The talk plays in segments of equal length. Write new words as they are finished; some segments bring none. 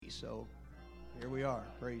So here we are.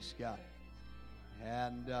 Praise God.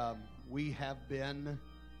 And we have been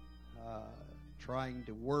trying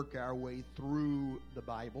to work our way through the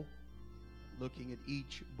Bible, looking at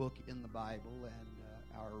each book in the Bible,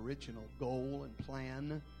 and our original goal and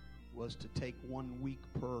plan was to take 1 week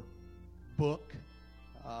per book,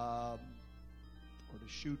 or to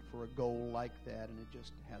shoot for a goal like that, and it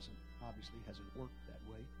just obviously hasn't worked that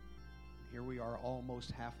way. Here we are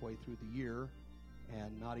almost halfway through the year,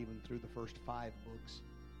 and not even through the first 5 books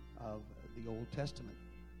of the Old Testament.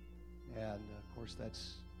 And of course,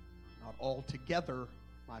 that's not altogether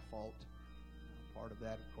my fault. Part of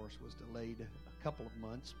that, of course, was delayed a couple of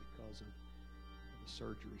months because of the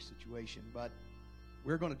surgery situation. But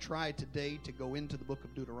we're going to try today to go into the book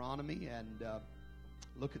of Deuteronomy and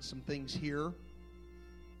look at some things here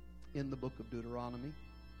in the book of Deuteronomy.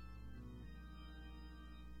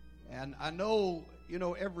 And I know,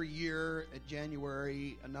 every year at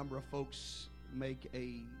January, a number of folks make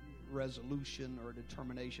a resolution or a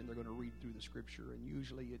determination they're going to read through the Scripture, and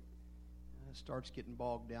usually it starts getting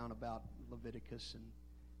bogged down about Leviticus,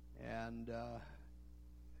 and a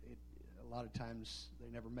lot of times they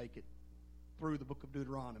never make it through the book of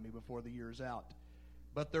Deuteronomy before the year's out.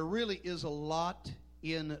 But there really is a lot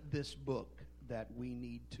in this book that we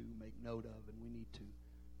need to make note of, and we need to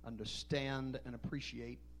understand and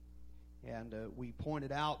appreciate. And we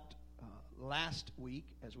pointed out last week,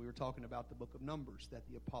 as we were talking about the book of Numbers, that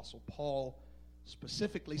the Apostle Paul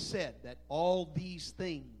specifically said that all these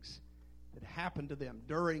things that happened to them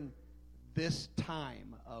during this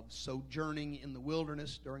time of sojourning in the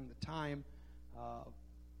wilderness, during the time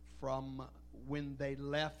from when they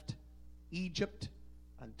left Egypt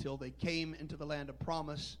until they came into the land of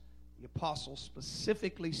promise, the apostle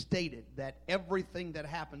specifically stated that everything that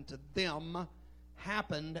happened to them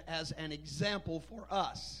happened as an example for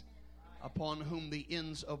us, upon whom the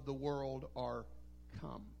ends of the world are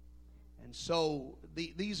come. And so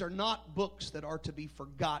these are not books that are to be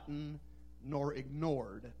forgotten nor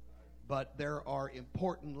ignored, but there are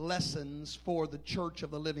important lessons for the church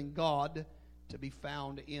of the living God to be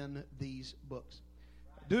found in these books.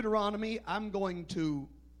 Deuteronomy, I'm going to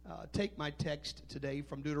take my text today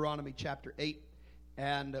from Deuteronomy chapter 8,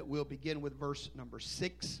 and we'll begin with verse number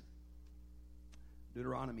 6.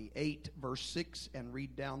 Deuteronomy 8, verse 6, and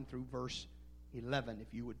read down through verse 11, if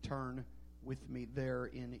you would turn with me there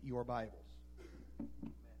in your Bibles.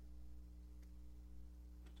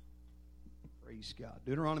 Praise God.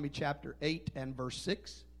 Deuteronomy chapter 8 and verse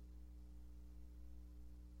 6.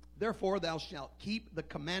 Therefore thou shalt keep the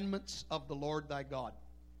commandments of the Lord thy God,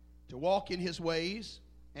 to walk in his ways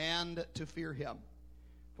and to fear him.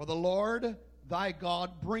 For the Lord thy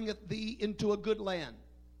God bringeth thee into a good land,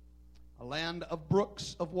 a land of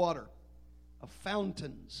brooks of water, of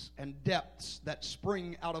fountains and depths that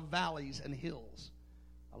spring out of valleys and hills,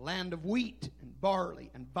 a land of wheat and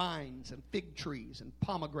barley and vines and fig trees and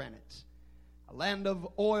pomegranates, a land of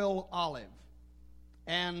oil, olive,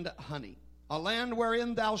 and honey, a land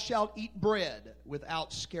wherein thou shalt eat bread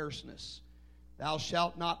without scarceness. Thou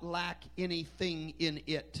shalt not lack anything in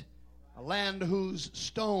it, a land whose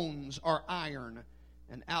stones are iron,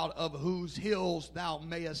 and out of whose hills thou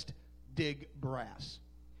mayest dig brass.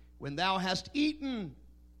 When thou hast eaten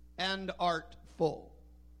and art full,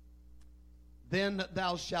 then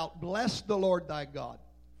thou shalt bless the Lord thy God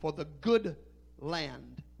for the good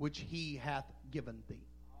land which he hath given thee.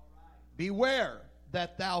 Beware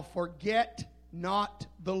that thou forget not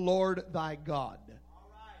the Lord thy God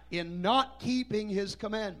in not keeping his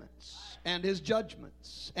commandments and his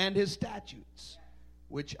judgments and his statutes,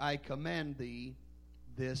 which I command thee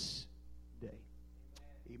this day.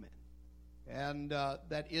 Amen. And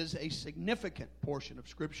that is a significant portion of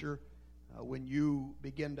Scripture when you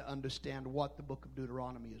begin to understand what the book of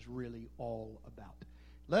Deuteronomy is really all about.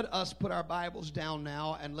 Let us put our Bibles down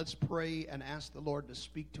now and let's pray and ask the Lord to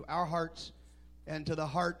speak to our hearts and to the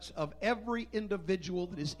hearts of every individual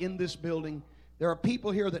that is in this building. There are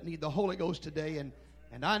people here that need the Holy Ghost today, and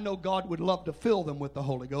I know God would love to fill them with the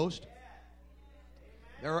Holy Ghost.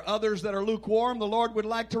 There are others that are lukewarm. The Lord would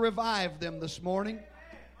like to revive them this morning.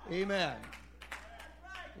 Amen.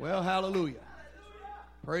 Well, hallelujah.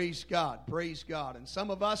 Praise God. Praise God. And some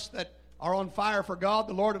of us that are on fire for God,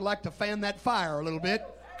 the Lord would like to fan that fire a little bit.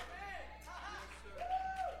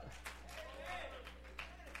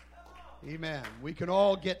 Amen. We can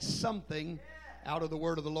all get something out of the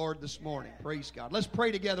word of the Lord this morning. Praise God. Let's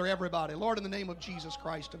pray together, everybody. Lord, in the name of Jesus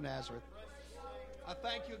Christ of Nazareth, I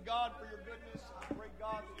thank you, God, for your goodness. I pray,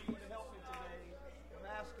 God, that you would help me today. I'm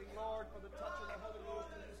asking, Lord, for the touch of the Holy Ghost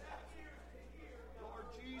in this house. Lord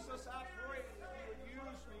Jesus, I pray that you would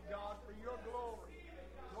use me, God, for your glory.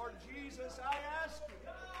 Lord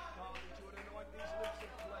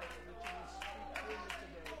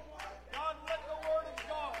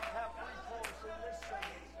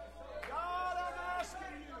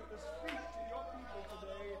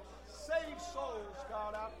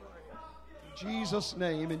Jesus'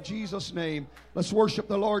 name, in Jesus' name. Let's worship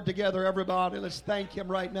the Lord together, everybody. Let's thank Him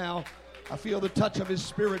right now. I feel the touch of His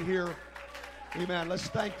Spirit here. Amen. Let's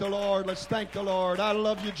thank the Lord. Let's thank the Lord. I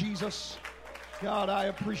love you, Jesus. God, I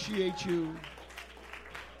appreciate you.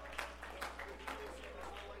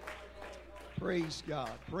 Praise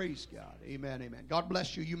God. Praise God. Amen. Amen. God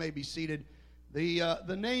bless you. You may be seated.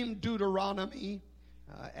 The name Deuteronomy,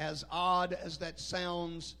 as odd as that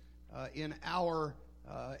sounds in our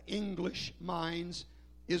English minds,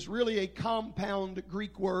 is really a compound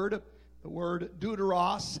Greek word. The word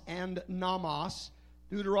deuteros and nomos.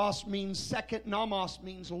 Deuteros means second, nomos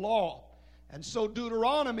means law. And so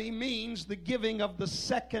Deuteronomy means the giving of the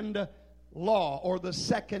second law, or the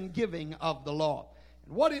second giving of the law.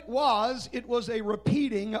 And what it was a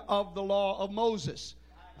repeating of the law of Moses.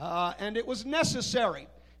 And it was necessary,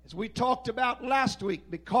 as we talked about last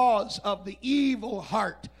week, because of the evil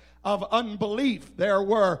heart of unbelief. There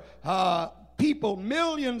were people,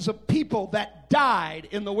 millions of people that died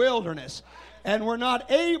in the wilderness and were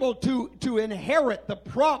not able to inherit the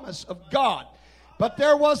promise of God. But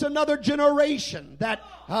there was another generation that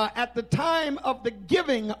at the time of the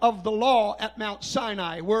giving of the law at Mount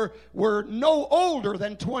Sinai were no older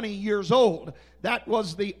than 20 years old. That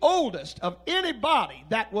was the oldest of anybody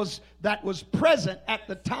that was present at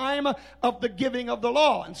the time of the giving of the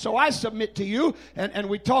law. And so I submit to you, and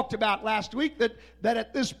we talked about last week, that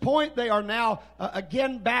at this point they are now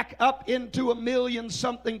again back up into 1 million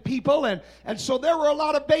something people. And so there were a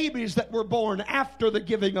lot of babies that were born after the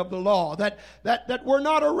giving of the law that were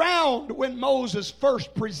not around when Moses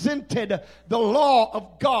first presented the law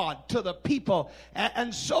of God to the people.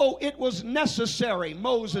 And so it was necessary,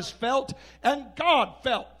 Moses felt, and God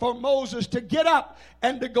felt, for Moses to get up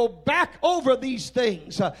and to go back over these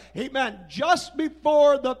things. Amen. Just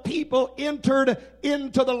before the people entered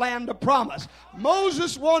into the land of promise.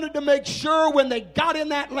 Moses wanted to make sure when they got in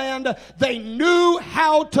that land, they knew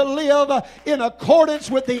how to live in accordance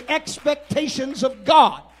with the expectations of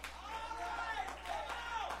God.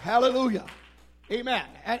 Hallelujah. Amen.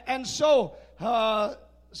 And so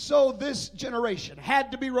this generation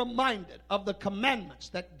had to be reminded of the commandments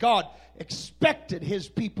that God expected His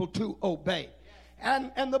people to obey.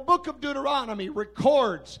 And the book of Deuteronomy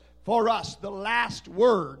records for us the last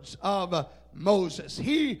words of Moses.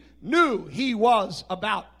 He knew he was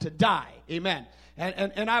about to die. Amen.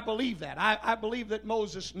 And I believe that. I believe that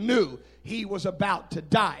Moses knew he was about to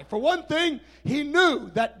die. For one thing, he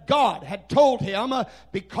knew that God had told him,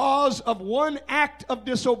 because of one act of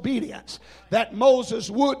disobedience, that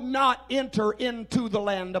Moses would not enter into the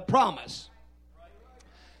land of promise.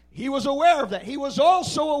 He was aware of that. He was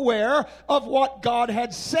also aware of what God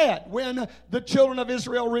had said when the children of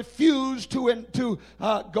Israel refused to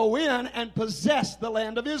go in and possess the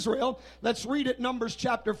land of Israel. Let's read it, Numbers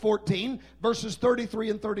chapter 14, verses 33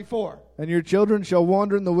 and 34. And your children shall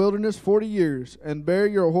wander in the wilderness 40 years, and bear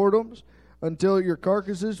your whoredoms until your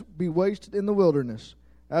carcasses be wasted in the wilderness.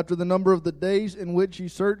 After the number of the days in which ye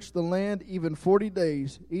search the land, even 40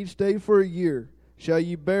 days, each day for a year, shall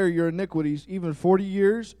ye bear your iniquities even 40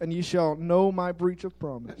 years, and ye shall know my breach of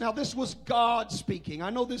promise. Now this was God speaking.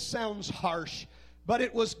 I know this sounds harsh, but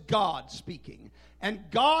it was God speaking. And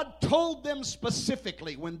God told them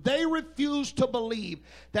specifically, when they refused to believe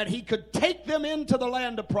that He could take them into the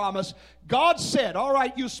land of promise, God said, all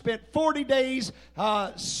right, you spent 40 days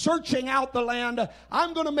searching out the land.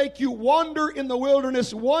 I'm going to make you wander in the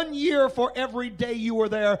wilderness 1 year for every day you were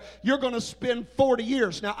there. You're going to spend 40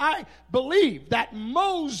 years. Now, I believe that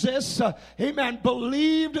Moses,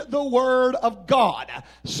 believed the word of God.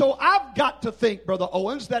 So I've got to think, Brother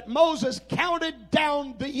Owens, that Moses counted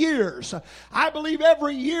down the years. I believe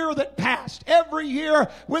every year that passed, every year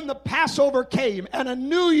when the Passover came and a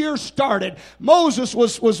new year started, Moses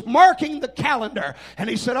was marking the calendar, and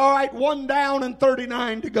he said, all right, 1 down and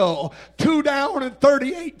 39 to go, 2 down and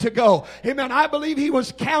 38 to go. Amen. I believe he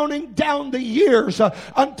was counting down the years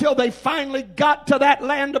until they finally got to that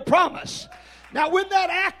land of promise. Now, when that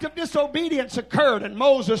act of disobedience occurred and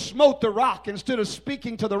Moses smote the rock instead of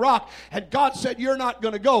speaking to the rock, and God said, you're not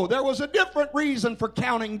going to go, there was a different reason for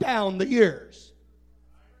counting down the years.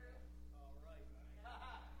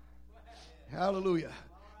 Hallelujah.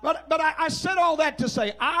 But I said all that to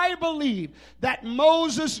say, I believe that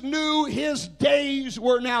Moses knew his days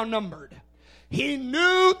were now numbered. He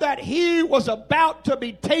knew that he was about to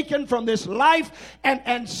be taken from this life,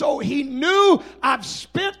 and so he knew, I've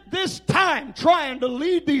spent this time trying to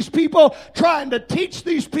lead these people, trying to teach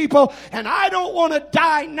these people, and I don't want to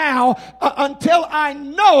die now until I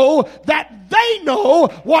know that they know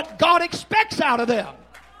what God expects out of them.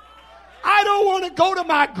 I don't want to go to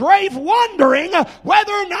my grave wondering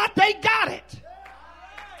whether or not they got it.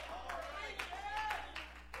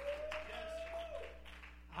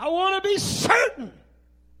 I want to be certain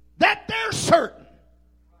that they're certain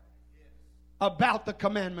about the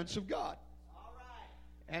commandments of God.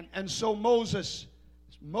 And so Moses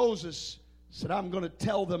said, I'm going to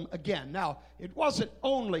tell them again. Now, it wasn't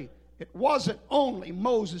only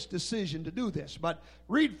Moses' decision to do this, but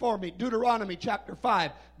read for me Deuteronomy chapter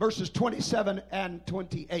 5, verses 27 and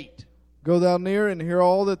 28. Go thou near and hear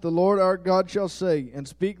all that the Lord our God shall say, and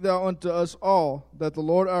speak thou unto us all that the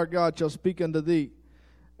Lord our God shall speak unto thee,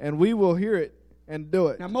 and we will hear it and do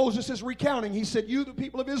it. Now Moses is recounting. He said, you, the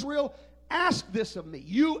people of Israel, ask this of me.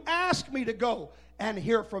 You ask me to go and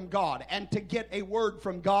hear from God and to get a word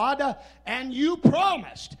from God, and you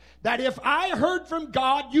promised that if I heard from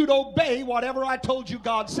God, you'd obey whatever I told you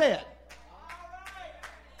God said.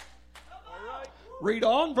 Read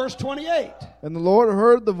on, verse 28. And the Lord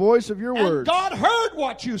heard the voice of your And words. God heard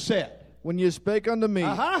what you said. When you spake unto me.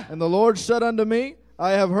 Uh-huh. And the Lord said unto me,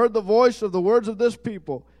 I have heard the voice of the words of this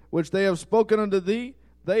people, which they have spoken unto thee.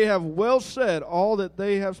 They have well said all that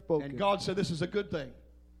they have spoken. And God said, this is a good thing.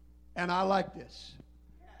 And I like this.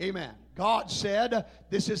 Amen. God said,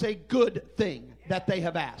 this is a good thing that they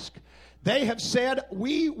have asked. They have said,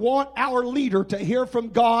 we want our leader to hear from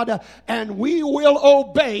God, and we will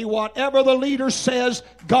obey whatever the leader says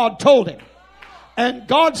God told him. And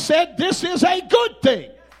God said, this is a good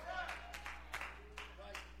thing.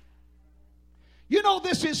 You know,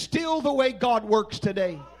 this is still the way God works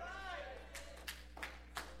today.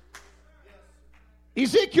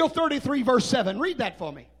 Ezekiel 33, verse 7. Read that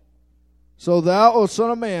for me. So thou, O son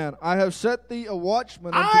of man, I have set thee a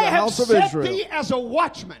watchman unto the house of Israel. I have set thee as a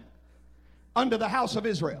watchman unto the house of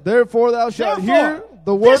Israel. Therefore thou shalt hear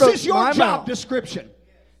the word of my mouth. This is your job description.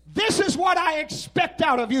 This is what I expect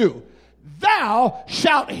out of you. Thou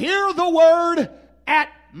shalt hear the word at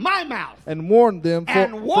my mouth. And warn them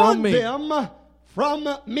from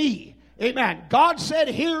me. Amen. God said,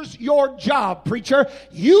 here's your job, preacher.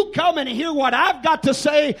 You come and hear what I've got to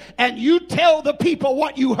say, and you tell the people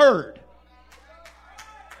what you heard.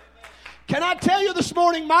 Can I tell you this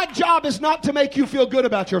morning, my job is not to make you feel good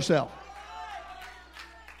about yourself.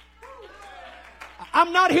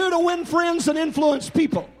 I'm not here to win friends and influence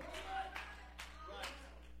people.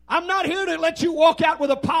 I'm not here to let you walk out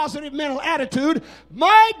with a positive mental attitude.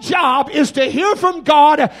 My job is to hear from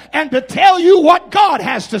God and to tell you what God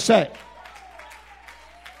has to say.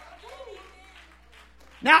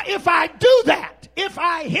 Now, if I do that, if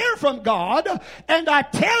I hear from God and I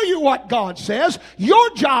tell you what God says,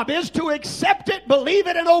 your job is to accept it, believe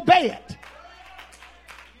it, and obey it.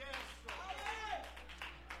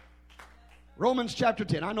 Romans chapter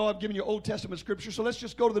 10. I know I've given you Old Testament scripture, so let's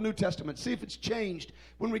just go to the New Testament. See if it's changed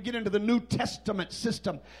when we get into the New Testament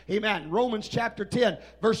system. Amen. Romans chapter 10,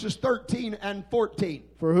 verses 13 and 14.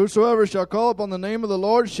 For whosoever shall call upon the name of the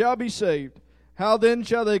Lord shall be saved. How then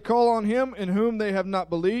shall they call on him in whom they have not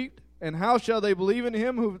believed? And how shall they believe in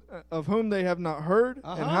him of whom they have not heard?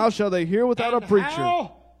 And how shall they hear without a preacher?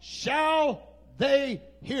 How shall they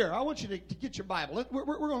hear? I want you to get your Bible. We're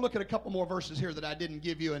going to look at a couple more verses here that I didn't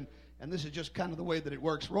give you, and this is just kind of the way that it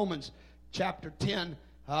works. Romans chapter 10,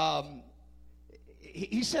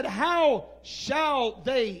 he said, how shall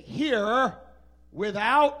they hear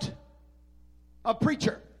without a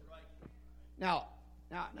preacher? Now,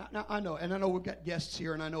 I know we've got guests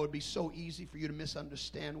here, and I know it'd be so easy for you to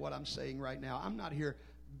misunderstand what I'm saying right now. I'm not here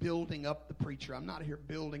building up the preacher. I'm not here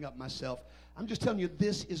building up myself. I'm just telling you,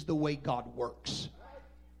 this is the way God works.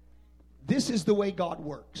 This is the way God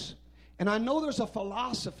works. And I know there's a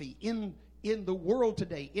philosophy in the world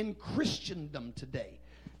today, in Christendom today,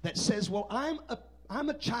 that says, well, I'm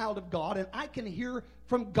a child of God, and I can hear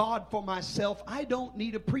from God for myself. I don't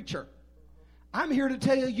need a preacher. I'm here to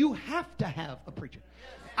tell you, you have to have a preacher.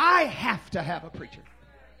 I have to have a preacher.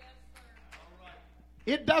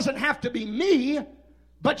 It doesn't have to be me,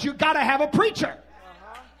 but you got to have a preacher.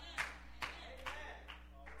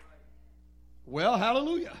 Well,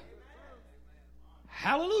 hallelujah.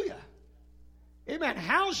 Hallelujah. Amen.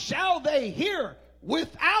 How shall they hear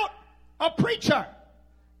without a preacher?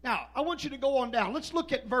 Now, I want you to go on down. Let's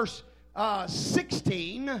look at verse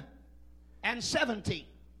 16 and 17.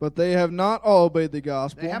 But they have not all obeyed the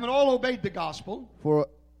gospel. They haven't all obeyed the gospel. For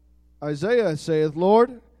Isaiah saith,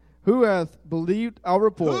 Lord, who hath believed our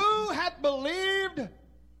report? Who hath believed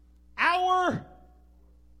our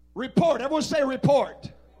report? Everyone say report.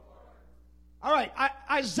 All right,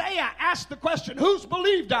 Isaiah asked the question, who's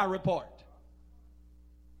believed our report?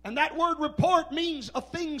 And that word report means a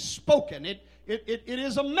thing spoken. It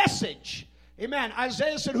is a message. Amen.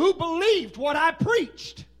 Isaiah said, who believed what I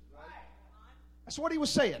preached? That's what he was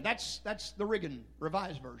saying. That's the Riggin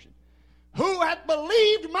Revised Version. Who hath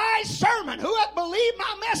believed my sermon? Who hath believed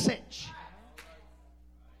my message?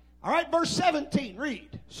 All right, verse 17,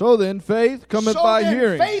 read. So then faith cometh by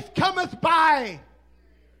hearing. Faith cometh by.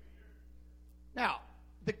 Now,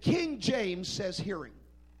 the King James says hearing.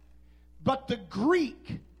 But the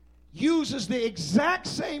Greek uses the exact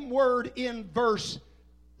same word in verse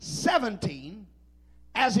 17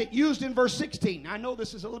 as it used in verse 16. I know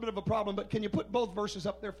this is a little bit of a problem, but can you put both verses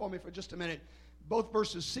up there for me for just a minute? Both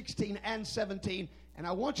verses 16 and 17. And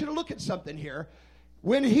I want you to look at something here.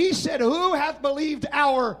 When he said, who hath believed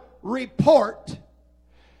our report?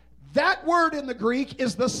 That word in the Greek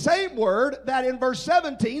is the same word that in verse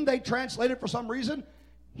 17 they translated for some reason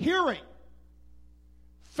hearing.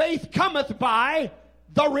 Faith cometh by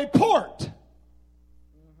the report.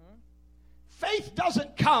 Faith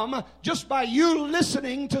doesn't come just by you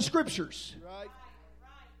listening to scriptures.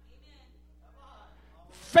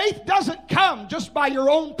 Faith doesn't come just by your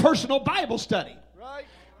own personal Bible study.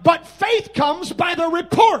 But faith comes by the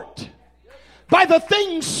report, by the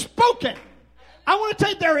things spoken. I want to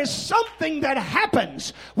tell you, there is something that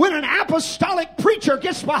happens when an apostolic preacher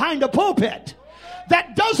gets behind a pulpit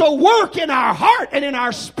that does a work in our heart and in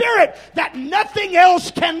our spirit that nothing else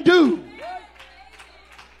can do.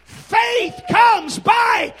 Faith comes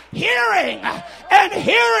by hearing, and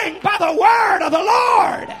hearing by the word of the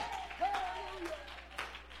Lord.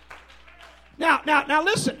 Now,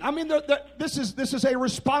 listen. I mean, this is a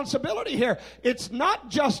responsibility here. It's not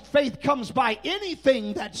just faith comes by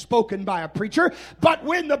anything that's spoken by a preacher, but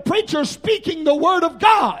when the preacher's speaking the word of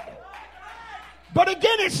God. But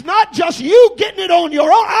again, it's not just you getting it on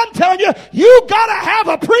your own. I'm telling you, you got to have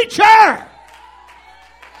a preacher.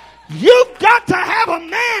 You've got to have a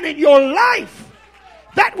man in your life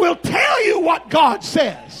that will tell you what God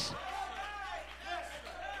says.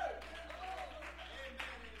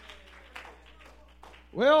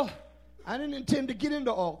 Well, I didn't intend to get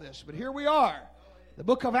into all this, but here we are. The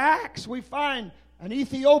book of Acts, we find an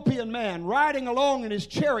Ethiopian man riding along in his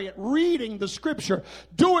chariot, reading the scripture,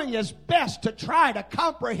 doing his best to try to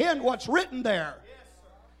comprehend what's written there.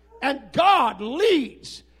 And God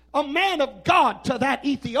leads a man of God to that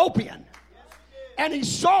Ethiopian. And he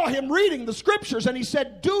saw him reading the scriptures, and he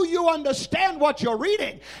said, do you understand what you're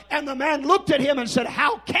reading? And the man looked at him and said,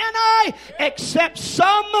 how can I, except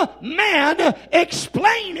some man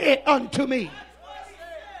explain it unto me?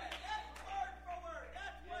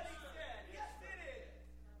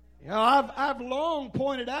 You know, I've long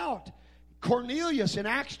pointed out, Cornelius in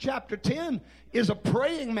Acts chapter 10 is a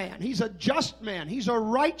praying man. He's a just man. He's a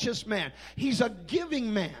righteous man. He's a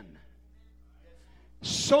giving man.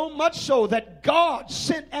 So much so that God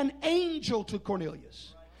sent an angel to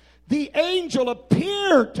Cornelius. The angel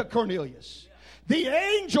appeared to Cornelius. The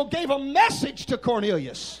angel gave a message to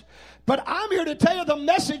Cornelius. But I'm here to tell you the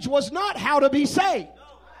message was not how to be saved.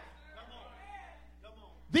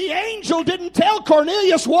 The angel didn't tell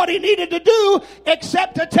Cornelius what he needed to do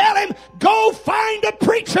except to tell him, go find a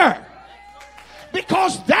preacher.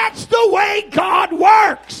 Because that's the way God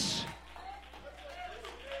works.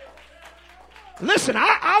 Listen,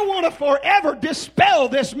 I want to forever dispel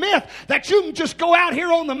this myth that you can just go out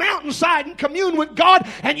here on the mountainside and commune with God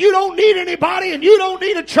and you don't need anybody and you don't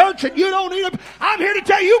need a church and you don't need a... I'm here to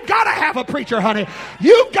tell you, you've got to have a preacher, honey.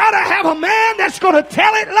 You've got to have a man that's going to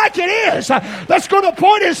tell it like it is, that's going to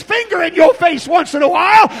point his finger in your face once in a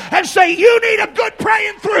while and say, you need a good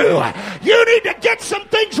praying through. You need to get some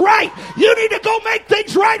things right. You need to go make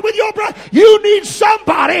things right with your brother. You need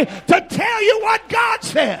somebody to tell you what God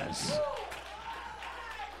says.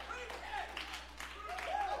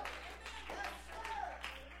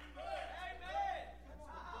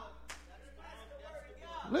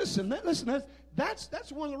 Listen,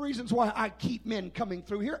 that's one of the reasons why I keep men coming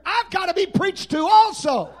through here. I've got to be preached to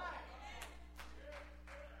also.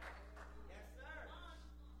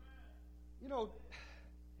 You know,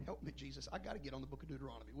 help me, Jesus. I got to get on the book of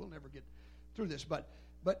Deuteronomy. We'll never get through this, but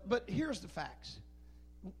here's the facts.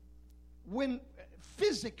 When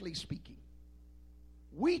physically speaking,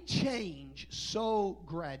 we change so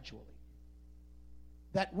gradually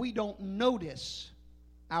that we don't notice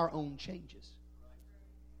our own changes.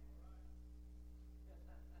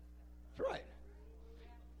 Right.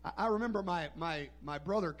 I remember my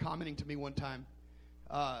brother commenting to me one time.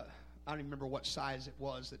 I don't even remember what size it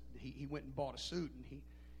was that he went and bought a suit, and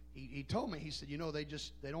he told me, he said, you know, they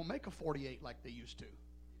don't make a 48 like they used to.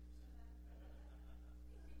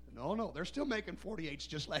 No, they're still making 48s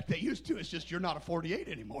just like they used to. It's just you're not a 48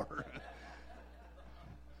 anymore.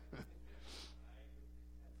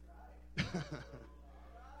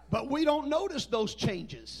 we don't notice those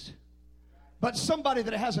changes. But somebody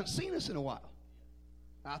that hasn't seen us in a while.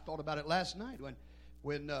 I thought about it last night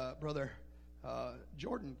when Brother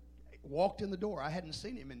Jordan walked in the door. I hadn't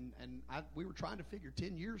seen him, and we were trying to figure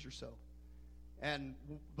 10 years or so. And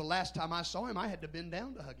the last time I saw him, I had to bend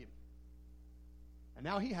down to hug him. And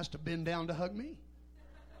now he has to bend down to hug me.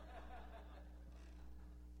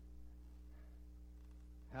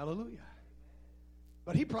 Hallelujah.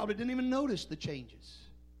 But he probably didn't even notice the changes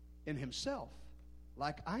in himself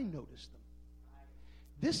like I noticed them.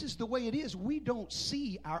 This is the way it is. We don't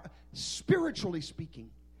see spiritually speaking.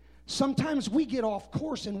 Sometimes we get off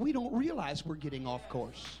course and we don't realize we're getting off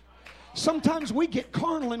course. Sometimes we get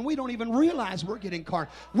carnal and we don't even realize we're getting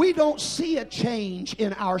carnal. We don't see a change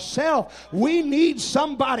in ourselves. We need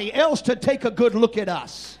somebody else to take a good look at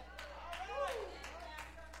us.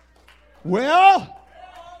 Well,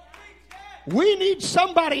 we need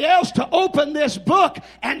somebody else to open this book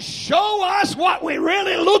and show us what we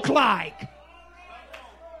really look like.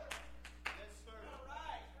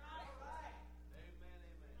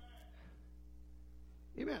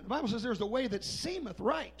 Amen. The Bible says there's a way that seemeth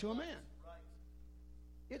right to a man.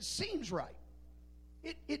 It seems right.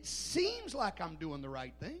 It seems like I'm doing the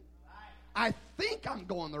right thing. I think I'm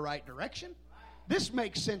going the right direction. This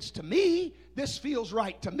makes sense to me. This feels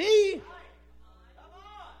right to me.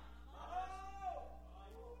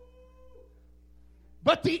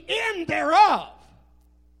 But the end thereof,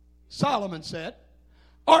 Solomon said,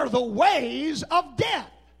 are the ways of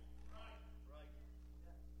death.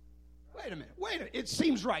 Wait a minute. It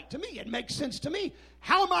seems right to me. It makes sense to me.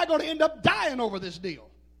 How am I going to end up dying over this deal?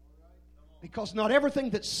 Because not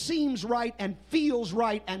everything that seems right and feels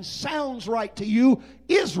right and sounds right to you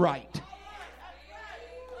is right.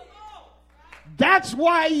 That's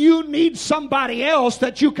why you need somebody else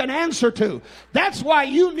that you can answer to. That's why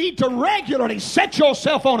you need to regularly set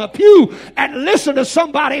yourself on a pew and listen to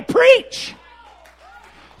somebody preach.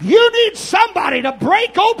 You need somebody to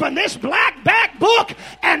break open this black back book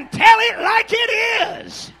and tell it like it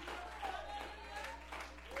is.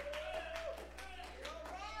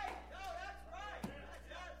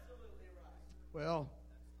 Well,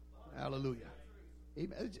 hallelujah.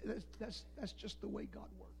 That's just the way God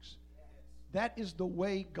works. That is the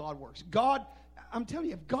way God works. God, I'm telling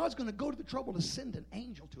you, if God's going to go to the trouble to send an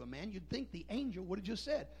angel to a man, you'd think the angel would have just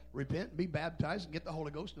said, repent, be baptized, and get the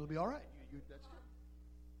Holy Ghost, and it'll be all right. That's it.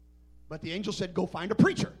 But the angel said, go find a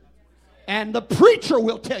preacher. And the preacher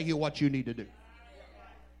will tell you what you need to do.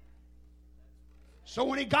 So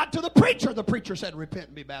when he got to the preacher said, repent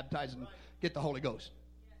and be baptized and get the Holy Ghost.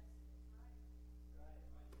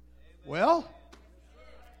 Well,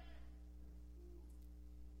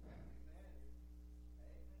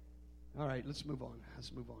 all right, let's move on.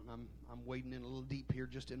 I'm wading in a little deep here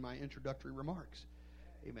just in my introductory remarks.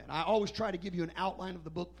 Amen. I always try to give you an outline of the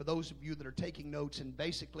book for those of you that are taking notes, and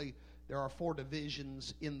basically there are 4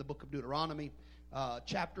 divisions in the book of Deuteronomy.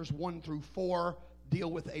 Chapters 1 through 4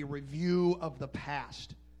 deal with a review of the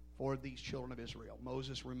past for these children of Israel.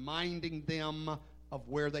 Moses reminding them of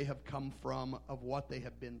where they have come from, of what they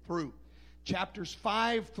have been through. Chapters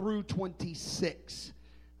 5 through 26,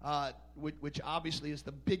 which obviously is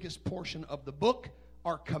the biggest portion of the book,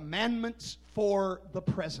 are commandments for the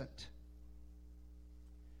present.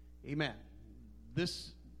 Amen.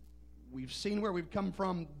 We've seen where we've come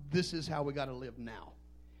from. This is how we got to live now.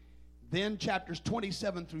 Then chapters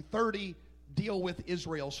 27 through 30 deal with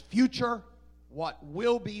Israel's future, what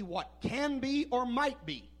will be, what can be, or might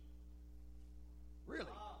be. Really.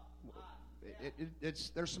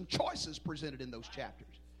 There's some choices presented in those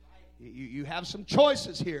chapters. You have some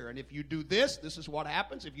choices here, and if you do this, this is what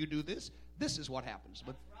happens. If you do this, this is what happens.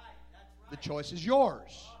 But the choice is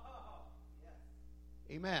yours.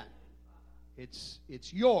 Amen. It's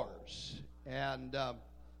yours. And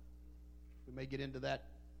we may get into that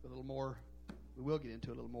a little more. We will get into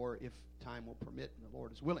it a little more if time will permit and the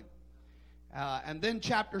Lord is willing. And then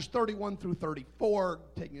chapters 31 through 34,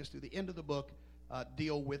 taking us through the end of the book,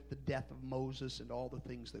 deal with the death of Moses and all the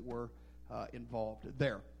things that were involved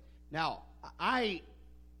there. Now, I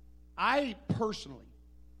personally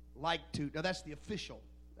like to, now that's the official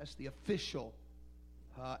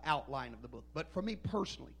outline of the book. But for me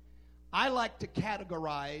personally, I like to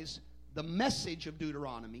categorize the message of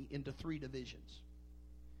Deuteronomy into 3 divisions.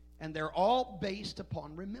 And they're all based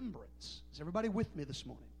upon remembrance. Is everybody with me this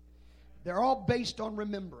morning? They're all based on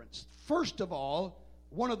remembrance. First of all,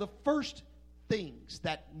 one of the first things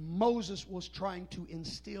that Moses was trying to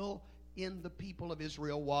instill in the people of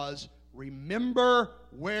Israel was, remember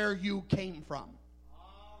where you came from.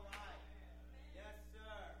 All right. Yes,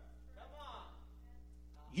 sir. Come on.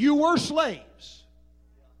 You were slaves.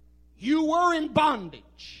 You were in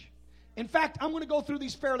bondage. In fact, I'm going to go through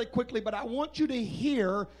these fairly quickly, but I want you to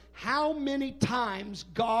hear how many times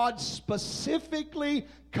God specifically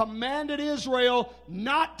commanded Israel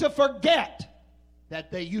not to forget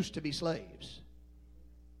that they used to be slaves.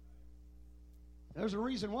 There's a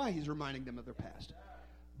reason why he's reminding them of their past.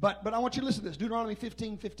 But I want you to listen to this. Deuteronomy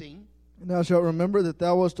 15:15. And thou shalt remember that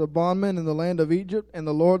thou wast a bondman in the land of Egypt, and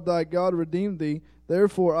the Lord thy God redeemed thee.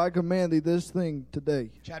 Therefore I command thee this thing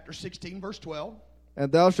today. Chapter 16, verse 12.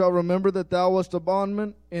 And thou shalt remember that thou wast a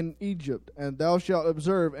bondman in Egypt, and thou shalt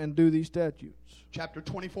observe and do these statutes. Chapter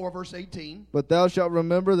 24, verse 18. But thou shalt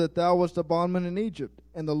remember that thou wast a bondman in Egypt,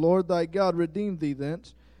 and the Lord thy God redeemed thee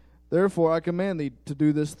thence. Therefore I command thee to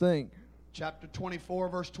do this thing. Chapter 24,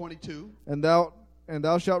 verse 22. And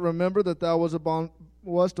thou shalt remember that thou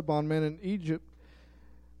wast a bondman in Egypt.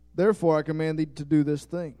 Therefore I command thee to do this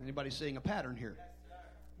thing. Anybody seeing a pattern here?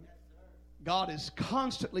 God is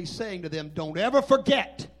constantly saying to them, don't ever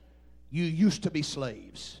forget you used to be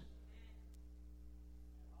slaves.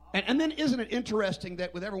 And then isn't it interesting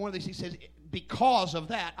that with every one of these he says, because of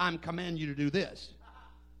that, I'm commanding you to do this.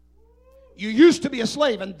 You used to be a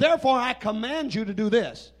slave, and therefore I command you to do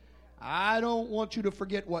this. I don't want you to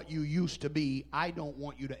forget what you used to be. I don't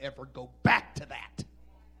want you to ever go back to that.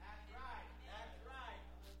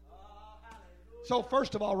 So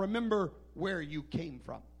first of all, remember where you came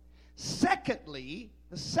from. Secondly,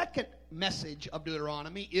 the second message of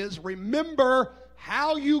Deuteronomy is remember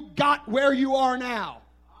how you got where you are now.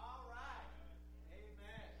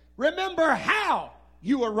 Remember how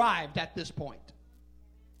you arrived at this point.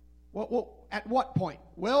 Well, at what point?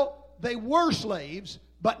 Well, they were slaves,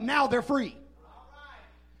 but now they're free.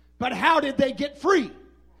 But how did they get free?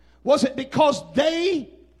 Was it because they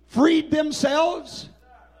freed themselves?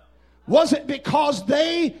 Was it because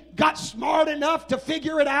they got smart enough to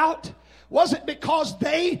figure it out? Was it because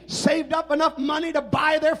they saved up enough money to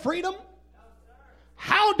buy their freedom?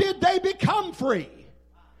 How did they become free?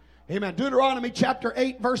 Amen. Deuteronomy chapter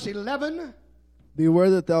 8, verse 11. Beware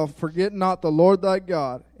that thou forget not the Lord thy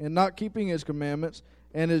God, in not keeping his commandments,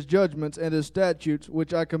 and his judgments, and his statutes,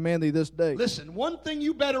 which I command thee this day. Listen, one thing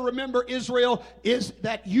you better remember, Israel, is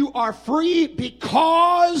that you are free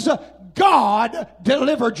because God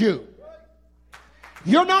delivered you.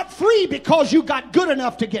 You're not free because you got good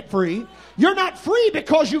enough to get free. You're not free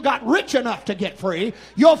because you got rich enough to get free.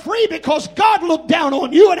 You're free because God looked down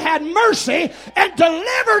on you and had mercy and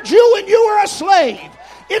delivered you when you were a slave.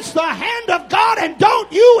 It's the hand of God, and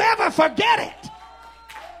don't you ever forget it.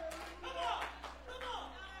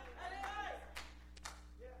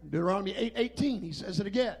 Deuteronomy 8:18, he says it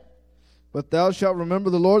again. But thou shalt remember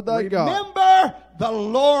the Lord thy God. Remember the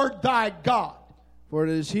Lord thy God. For it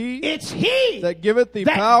is he It's he that giveth thee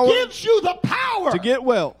that power gives you the power to get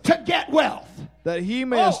wealth, that he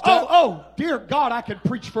may dear God, I could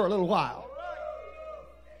preach for a little while.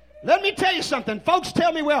 Let me tell you something. Folks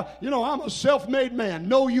tell me, well, I'm a self-made man.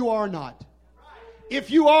 No, you are not. If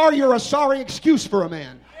you are, you're a sorry excuse for a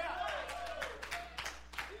man.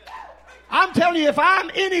 I'm telling you, if I'm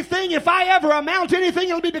anything, if I ever amount to anything,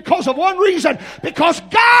 it'll be because of one reason. Because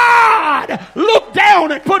God looked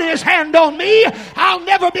down and put his hand on me. I'll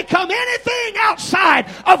never become anything outside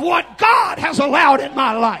of what God has allowed in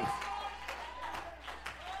my life.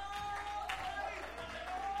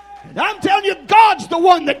 And I'm telling you, God's the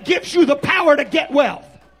one that gives you the power to get wealth.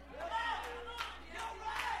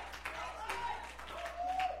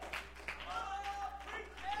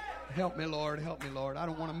 Help me, Lord. Help me, Lord. I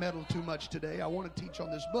don't want to meddle too much today. I want to teach on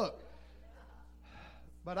this book.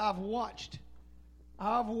 But I've watched,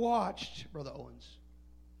 Brother Owens,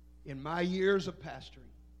 in my years of pastoring,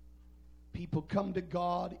 people come to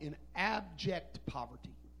God in abject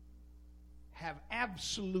poverty, have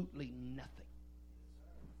absolutely nothing.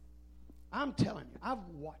 I'm telling you, I've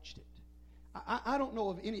watched it. I don't know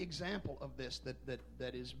of any example of this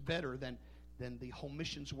that is better than the home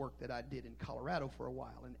missions work that I did in Colorado for a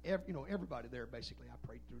while. And everybody there, basically, I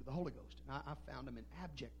prayed through the Holy Ghost. And I found them in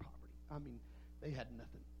abject poverty. I mean, they had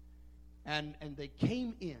nothing. And they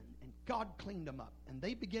came in, and God cleaned them up. And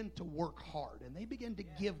they began to work hard. And they began to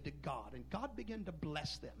give to God. And God began to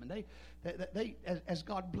bless them. And they as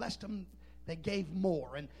God blessed them, they gave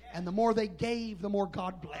more. And the more they gave, the more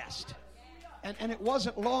God blessed. And it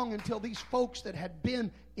wasn't long until these folks that had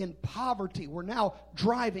been in poverty were now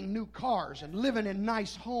driving new cars and living in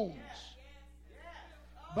nice homes.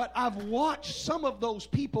 But I've watched some of those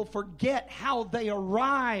people forget how they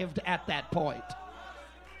arrived at that point.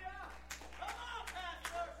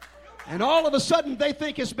 And all of a sudden they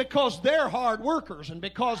think it's because they're hard workers and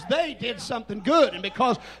because they did something good and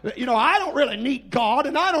because, I don't really need God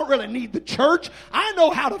and I don't really need the church. I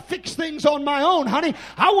know how to fix things on my own, honey.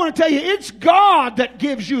 I want to tell you, it's God that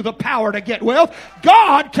gives you the power to get wealth.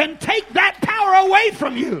 God can take that power away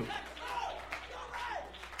from you.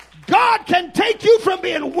 God can take you from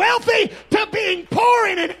being wealthy to being poor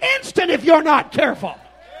in an instant if you're not careful.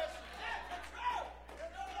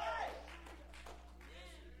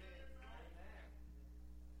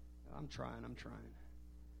 I'm trying.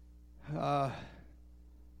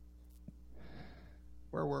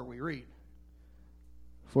 Where were we? Read.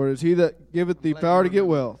 For it is he that giveth thee power to get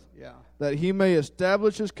wealth, Yeah. that he may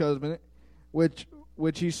establish his covenant, which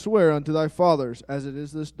he sware unto thy fathers, as it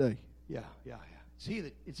is this day. Yeah.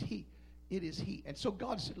 It is he. And so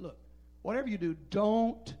God said, look, whatever you do,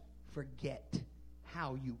 don't forget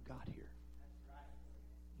how you got here.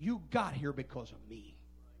 You got here because of me.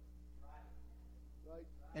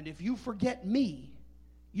 And if you forget me,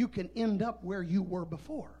 you can end up where you were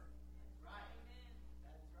before.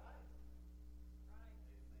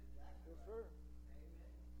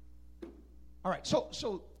 All right,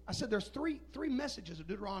 so I said there's three messages of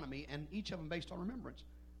Deuteronomy, and each of them based on remembrance.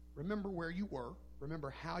 Remember where you were,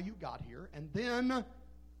 remember how you got here, and then the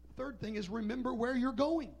third thing is remember where you're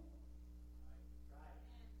going.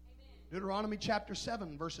 Deuteronomy chapter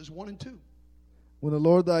 7, verses 1 and 2. When the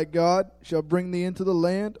Lord thy God shall bring thee into the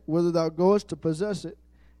land whither thou goest to possess it,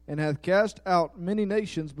 and hath cast out many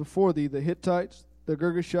nations before thee, the Hittites, the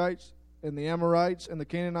Girgashites, and the Amorites, and the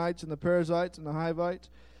Canaanites, and the Perizzites, and the Hivites,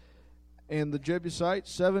 and the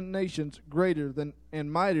Jebusites, 7 nations greater than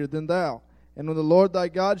and mightier than thou. And when the Lord thy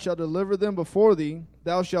God shall deliver them before thee,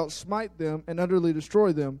 thou shalt smite them and utterly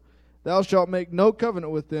destroy them. Thou shalt make no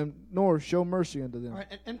covenant with them, nor show mercy unto them. All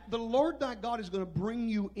right, and the Lord thy God is going to bring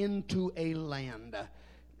you into a land.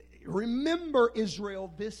 Remember,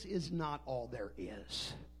 Israel, this is not all there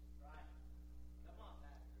is.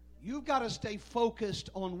 You've got to stay focused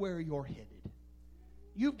on where you're headed.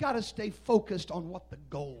 You've got to stay focused on what the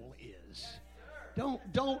goal is.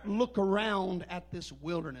 Don't look around at this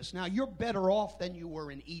wilderness. Now, you're better off than you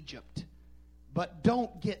were in Egypt, but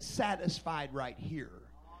don't get satisfied right here.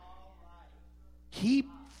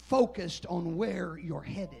 Keep focused on where you're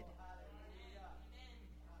headed.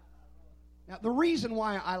 Now, the reason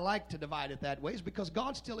why I like to divide it that way is because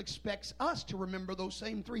God still expects us to remember those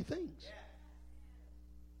same 3 things.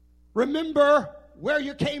 Remember where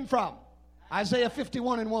you came from. Isaiah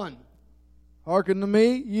 51 and 1. Hearken to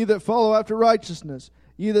me, ye that follow after righteousness,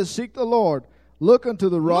 ye that seek the Lord. Look unto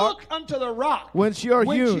the rock. Look unto the rock. Whence ye are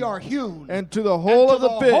hewn. And to the hole of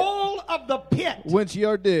the pit. Hole of the pit. Whence ye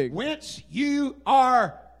are digged. Whence you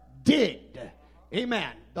are digged.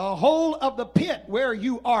 Amen. The hole of the pit where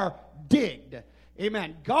you are digged.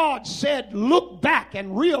 Amen. God said, look back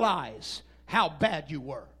and realize how bad you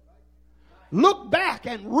were. Look back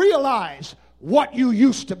and realize what you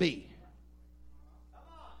used to be.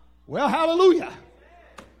 Well, hallelujah.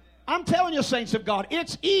 I'm telling you, saints of God,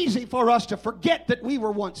 it's easy for us to forget that we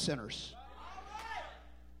were once sinners.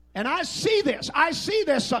 And I see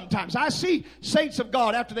this sometimes. I see saints of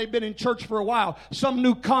God after they've been in church for a while. Some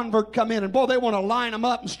new convert come in and boy, they want to line them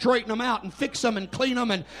up and straighten them out and fix them and clean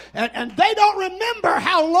them. And they don't remember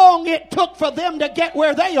how long it took for them to get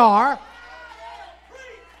where they are.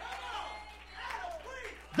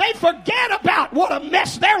 They forget about what a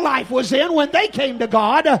mess their life was in when they came to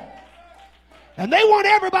God. And they want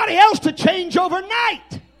everybody else to change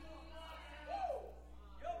overnight.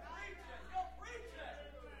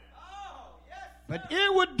 But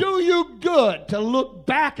it would do you good to look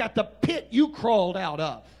back at the pit you crawled out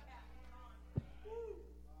of.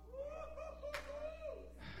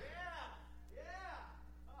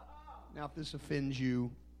 Now, if this offends you,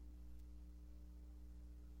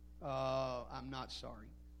 I'm not sorry.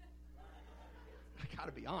 I got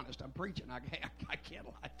to be honest. I'm preaching. I can't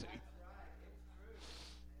lie to you.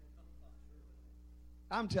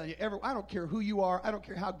 I'm telling you, I don't care who you are. I don't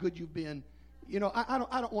care how good you've been. You know, I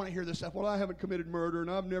don't want to hear this stuff. Well, I haven't committed murder,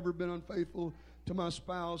 and I've never been unfaithful to my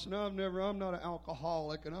spouse, and I'm not an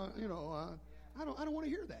alcoholic, and I don't want to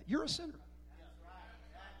hear that. You're a sinner.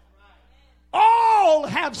 All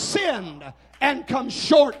have sinned and come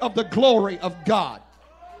short of the glory of God.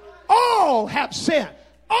 All have sinned.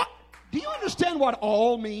 Do you understand what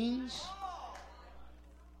all means?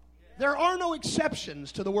 There are no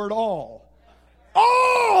exceptions to the word all.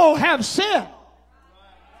 All have sinned.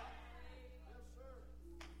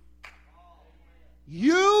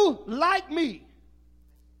 You, like me,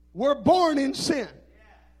 were born in sin,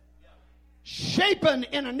 shapen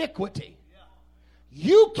in iniquity.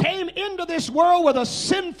 You came into this world with a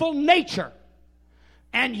sinful nature,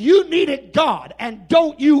 and you needed God, and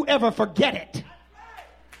don't you ever forget it.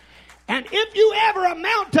 And if you ever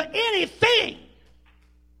amount to anything,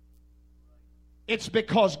 it's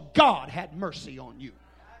because God had mercy on you.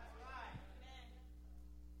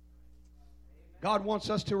 God wants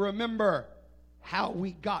us to remember how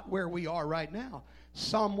we got where we are right now.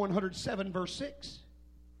 Psalm 107 verse 6.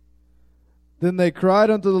 Then they cried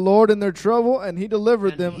unto the Lord in their trouble, and He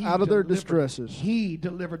delivered them out of their distresses. He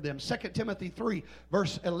delivered them. 2 Timothy 3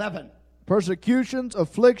 verse 11. Persecutions,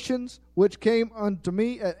 afflictions, which came unto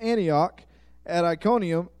me at Antioch, at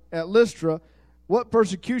Iconium, at Lystra, what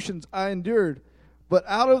persecutions I endured. But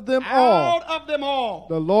out of them all,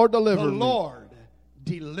 the Lord delivered me. The Lord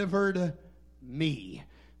delivered me.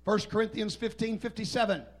 1 Corinthians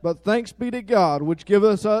 15:57. But thanks be to God, which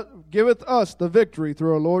giveth us the victory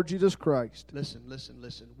through our Lord Jesus Christ. Listen.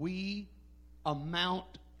 We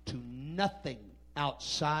amount to nothing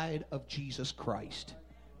outside of Jesus Christ.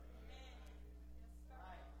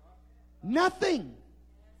 Nothing.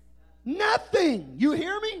 Nothing. You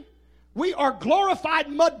hear me? We are glorified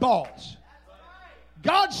mud balls.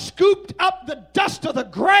 God scooped up the dust of the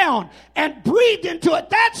ground and breathed into it.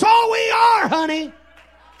 That's all we are, honey.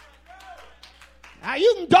 Now,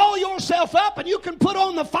 you can doll yourself up and you can put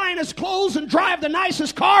on the finest clothes and drive the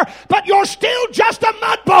nicest car, but you're still just a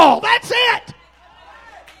mud ball. That's it.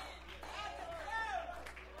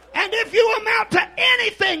 And if you amount to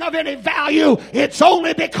anything of any value, it's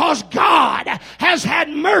only because God has had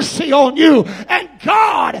mercy on you, and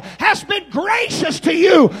God has been gracious to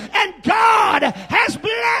you, and God has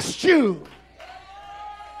blessed you.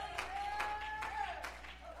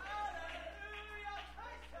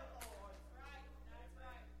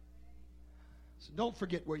 So don't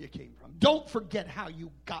forget where you came from. Don't forget how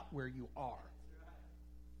you got where you are.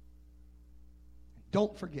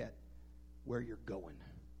 Don't forget where you're going.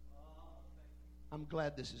 I'm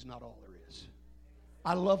glad this is not all there is.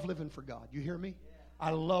 I love living for God. You hear me? I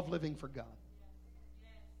love living for God.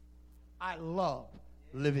 I love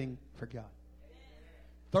living for God.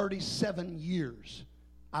 37 years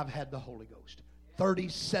I've had the Holy Ghost.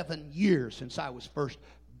 37 years since I was first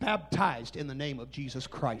baptized in the name of Jesus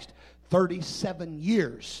Christ. 37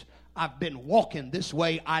 years I've been walking this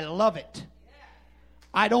way. I love it.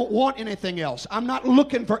 I don't want anything else. I'm not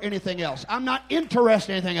looking for anything else. I'm not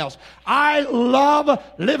interested in anything else. I love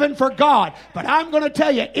living for God. But I'm going to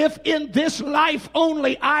tell you, if in this life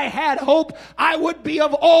only I had hope, I would be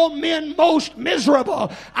of all men most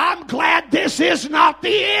miserable. I'm glad this is not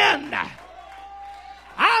the end.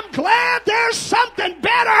 I'm glad there's something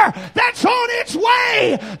better that's on its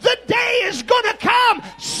way. The day is going to come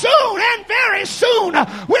soon and very soon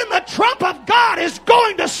when the trump of God is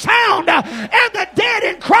going to sound and the dead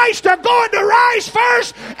in Christ are going to rise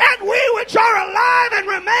first, and we which are alive and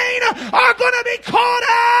remain are going to be caught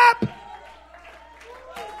up.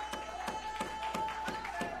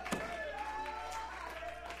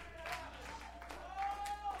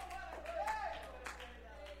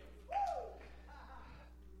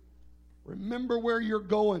 Remember where you're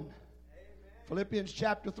going. Philippians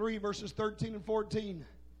chapter 3, verses 13 and 14.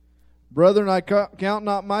 Brethren, I count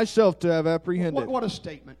not myself to have apprehended. What a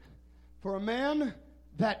statement. For a man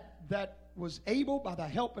that was able, by the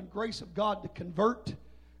help and grace of God, to convert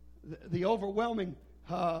the overwhelming,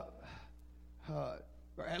 or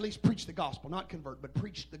at least preach the gospel, not convert, but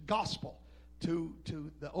preach the gospel to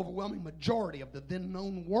the overwhelming majority of the then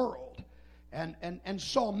known world. And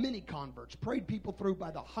saw many converts, prayed people through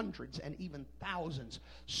by the hundreds and even thousands,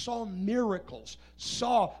 saw miracles,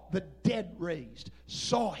 saw the dead raised,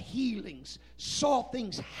 saw healings, saw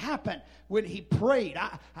things happen when he prayed.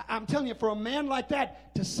 I'm telling you, for a man like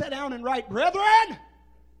that to sit down and write, brethren,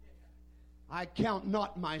 I count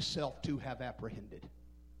not myself to have apprehended.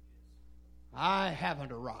 I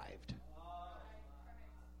haven't arrived.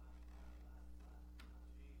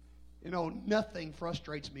 You know, nothing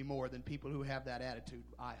frustrates me more than people who have that attitude.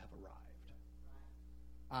 I have arrived.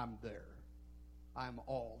 I'm there. I'm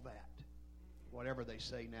all that. Whatever they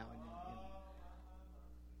say now.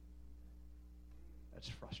 That's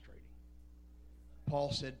frustrating.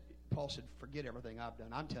 Paul said, forget everything I've done.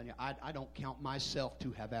 I'm telling you, I don't count myself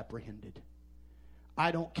to have apprehended. I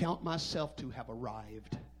don't count myself to have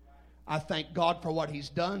arrived. I thank God for what He's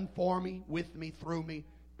done for me, with me, through me,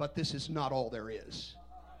 but this is not all there is.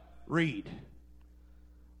 Read.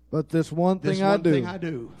 But this one thing I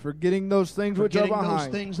do, forgetting those things which are behind, those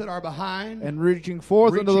things that are behind, and reaching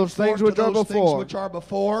forth into those things which are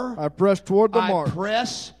before, I press toward the mark. mark. I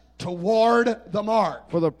press toward the mark.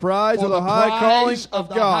 For the prize For of the the high calling prize of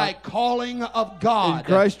the God high calling of God in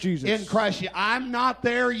Christ Jesus. In Christ Jesus. I'm not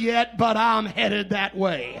there yet, but I'm headed that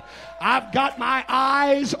way. I've got my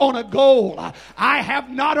eyes on a goal. I have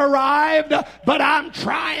not arrived, but I'm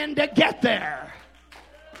trying to get there.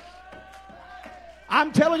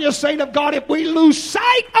 I'm telling you, saint of God, if we lose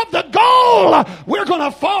sight of the goal, we're going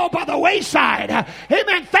to fall by the wayside.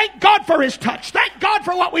 Amen. Thank God for His touch. Thank God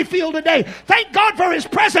for what we feel today. Thank God for His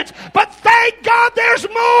presence. But thank God there's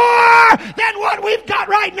more than what we've got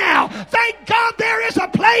right now. Thank God there is a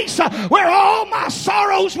place where all my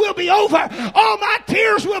sorrows will be over. All my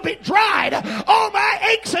tears will be dried. All my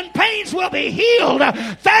aches and pains will be healed.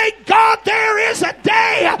 Thank God there is a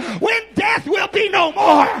day when death will be no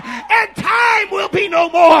more and time will be no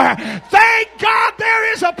more. Thank God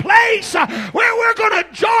there is a place where we're going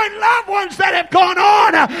to join loved ones that have gone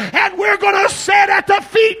on, and we're going to sit at the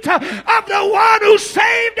feet of the one who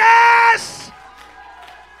saved us.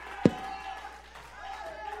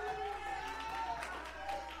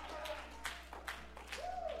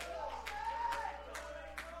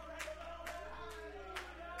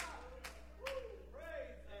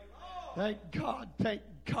 Thank God, thank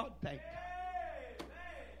God, thank God.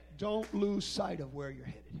 Don't lose sight of where you're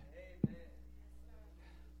headed.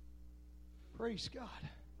 Praise God.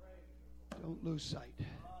 Don't lose sight.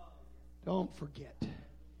 Don't forget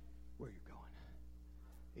where you're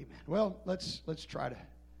going. Amen. Well, let's try to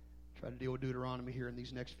deal with Deuteronomy here in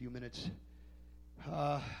these next few minutes.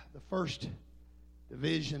 The first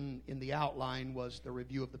division in the outline was the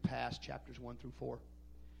review of the past, chapters 1 through 4.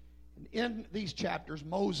 And in these chapters,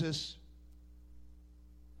 Moses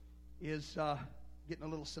is getting a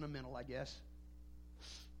little sentimental, I guess.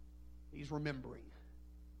 He's remembering.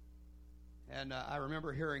 And I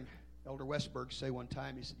remember hearing Elder Westberg say one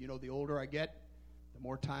time, he said, you know, the older I get, the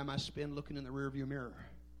more time I spend looking in the rearview mirror.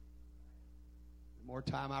 The more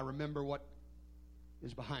time I remember what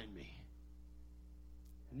is behind me.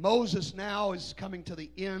 And Moses now is coming to the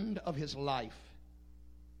end of his life.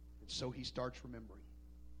 And so he starts remembering.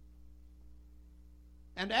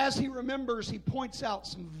 And as he remembers, he points out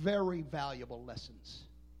some very valuable lessons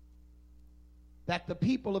that the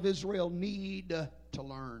people of Israel need to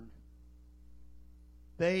learn.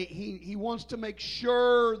 He wants to make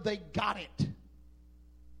sure they got it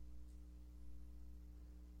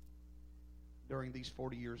during these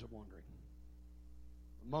 40 years of wandering.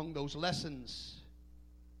 Among those lessons,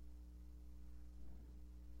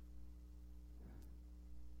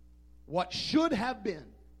 what should have been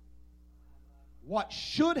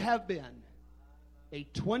a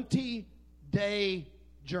 20-day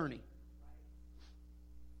journey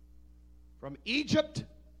from Egypt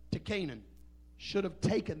to Canaan should have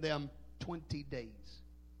taken them 20 days.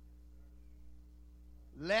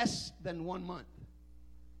 Less than 1 month.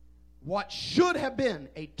 What should have been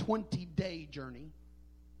a 20-day journey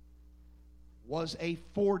was a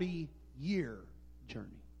 40-year journey.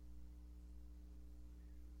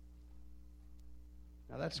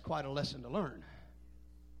 Now that's quite a lesson to learn.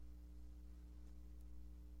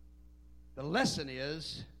 The lesson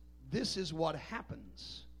is, this is what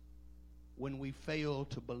happens when we fail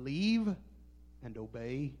to believe and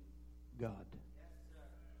obey God. Yes, sir.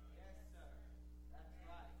 Yes, sir. That's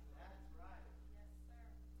right. That's right. Yes,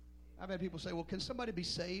 sir. I've had people say, well, can somebody be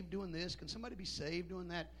saved doing this? Can somebody be saved doing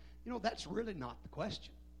that? You know, that's really not the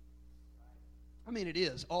question. I mean, it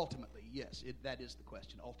is ultimately, yes, that is the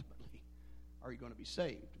question, ultimately. Are you going to be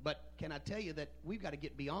saved? But can I tell you that we've got to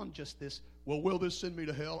get beyond just this, well, will this send me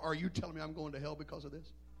to hell? Are you telling me I'm going to hell because of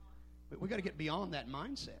this? But we've got to get beyond that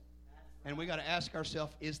mindset. And we've got to ask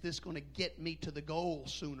ourselves, is this going to get me to the goal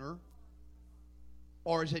sooner?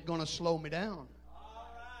 Or is it going to slow me down?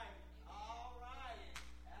 All right.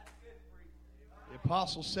 That's good for you. The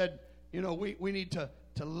apostle said, you know, we need to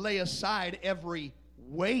lay aside every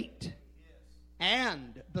weight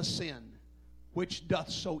and the sin which doth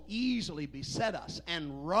so easily beset us,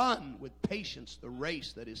 and run with patience the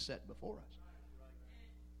race that is set before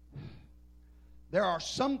us. There are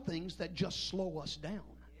some things that just slow us down.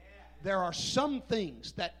 There are some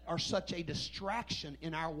things that are such a distraction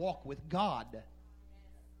in our walk with God.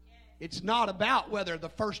 It's not about whether the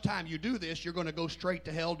first time you do this, you're going to go straight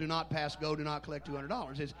to hell, do not pass go, do not collect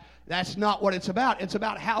 $200. That's not what it's about. It's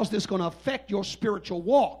about how's this going to affect your spiritual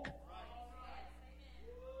walk.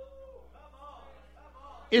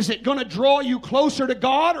 Is it going to draw you closer to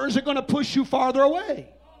God, or is it going to push you farther away?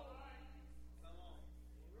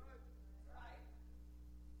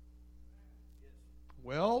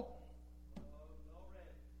 Well,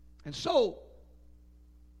 and so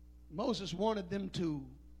Moses wanted them to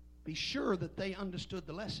be sure that they understood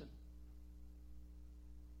the lesson.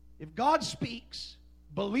 If God speaks,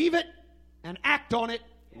 believe it and act on it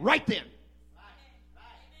right then.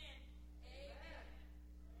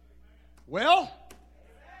 Well,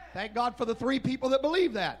 thank God for the 3 people that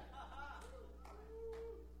believe that.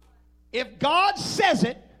 If God says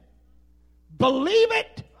it, believe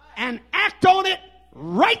it and act on it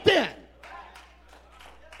right then.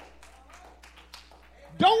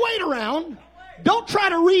 Don't wait around. Don't try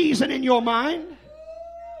to reason in your mind.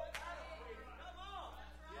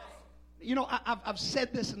 You know, I've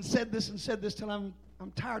said this and said this and said this till I'm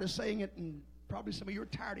tired of saying it, and probably some of you are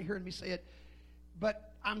tired of hearing me say it.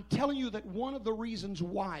 But I'm telling you that one of the reasons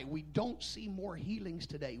why we don't see more healings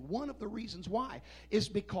today, one of the reasons why, is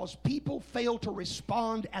because people fail to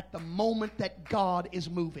respond at the moment that God is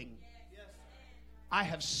moving. I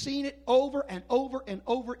have seen it over and over and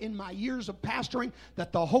over in my years of pastoring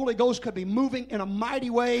that the Holy Ghost could be moving in a mighty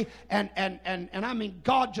way, and I mean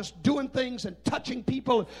God just doing things and touching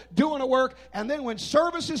people, doing a work, and then when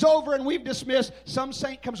service is over and we've dismissed, some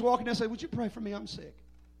saint comes walking in and says, "Would you pray for me? I'm sick."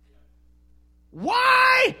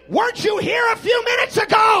 Why weren't you here a few minutes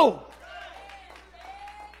ago?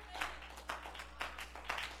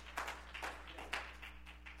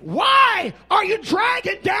 Why are you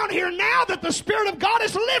dragging down here now that the Spirit of God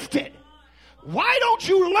is lifted? Why don't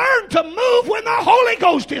you learn to move when the Holy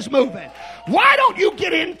Ghost is moving? Why don't you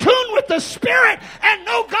get in tune with the Spirit and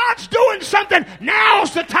know God's doing something?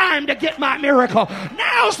 Now's the time to get my miracle.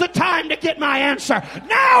 Now's the time to get my answer.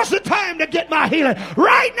 Now's the time to get my healing.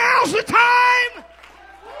 Right now's the time.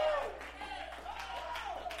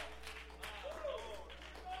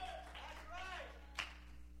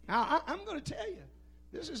 Now, I'm going to tell you,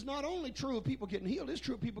 this is not only true of people getting healed, it's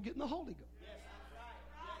true of people getting the Holy Ghost.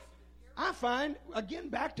 I find, again,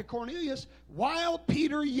 back to Cornelius, while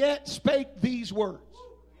Peter yet spake these words,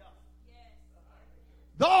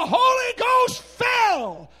 the Holy Ghost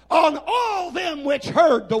fell on all them which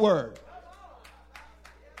heard the word.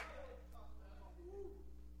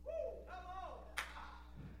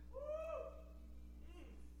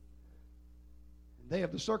 They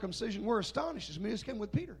of the circumcision were astonished as many as came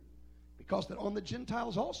with Peter, because that on the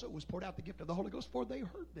Gentiles also was poured out the gift of the Holy Ghost, for they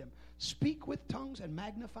heard them speak with tongues and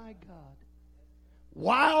magnify God.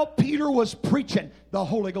 While Peter was preaching, the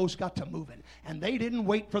Holy Ghost got to moving, and they didn't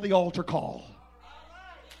wait for the altar call.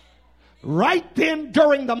 Right then,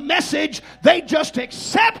 during the message, they just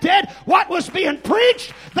accepted what was being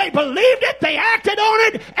preached. They believed it, they acted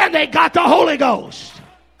on it, and they got the Holy Ghost.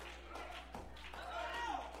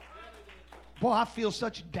 Boy, I feel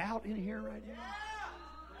such doubt in here right now.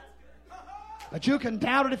 But you can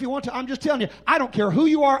doubt it if you want to. I'm just telling you, I don't care who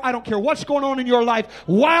you are. I don't care what's going on in your life.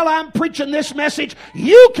 While I'm preaching this message,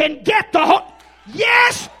 you can get the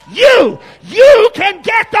Yes, you can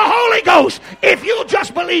get the Holy Ghost if you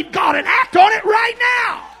just believe God and act on it right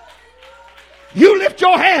now. You lift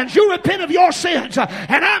your hands, you repent of your sins,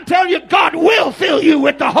 and I'm telling you, God will fill you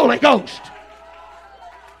with the Holy Ghost.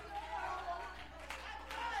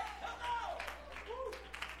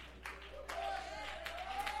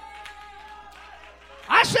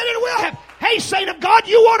 I said it will happen. Hey, saint of God,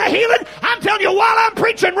 you want a healing? I'm telling you, while I'm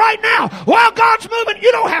preaching right now, while God's moving,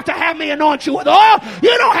 you don't have to have me anoint you with oil.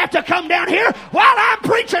 You don't have to come down here. While I'm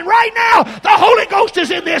preaching right now, the Holy Ghost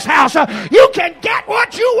is in this house. You can get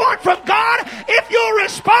what you want from God if you'll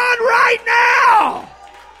respond right now.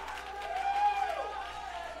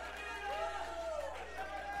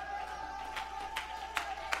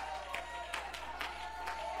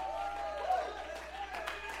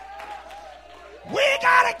 We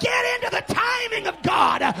got to get into the timing of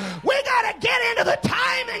God. We got to get into the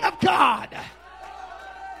timing of God.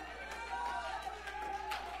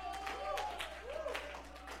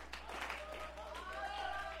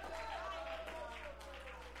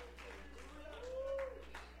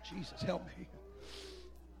 Jesus, help me.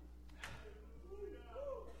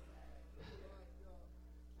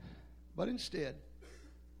 But instead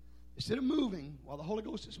of moving while the Holy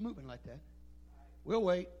Ghost is moving like that, we'll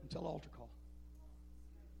wait until altar call.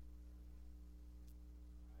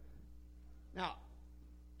 Now,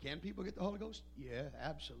 can people get the Holy Ghost? Yeah,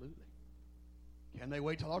 absolutely. Can they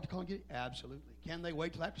wait till altar call and get it? Absolutely. Can they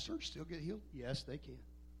wait till after church still get healed? Yes, they can.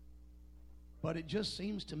 But it just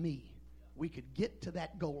seems to me we could get to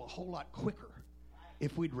that goal a whole lot quicker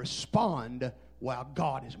if we'd respond while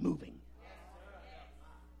God is moving.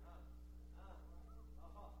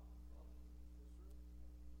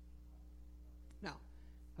 Now,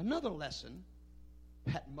 another lesson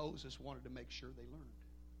that Moses wanted to make sure they learned.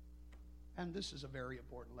 And this is a very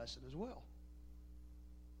important lesson as well.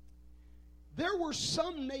 There were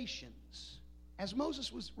some nations, as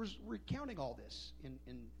Moses was recounting all this in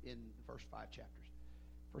the first 5 chapters,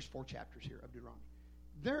 First 4 chapters here of Deuteronomy.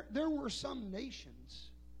 There were some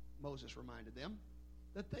nations, Moses reminded them,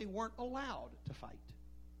 that they weren't allowed to fight.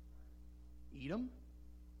 Edom,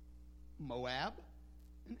 Moab,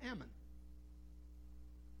 and Ammon.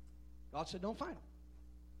 God said, don't fight them.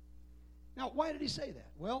 Now, why did he say that?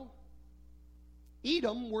 Well,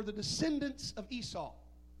 Edom were the descendants of Esau,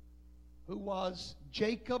 who was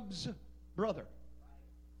Jacob's brother.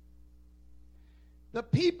 The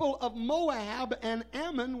people of Moab and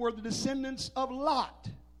Ammon were the descendants of Lot,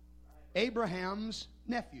 Abraham's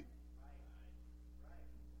nephew.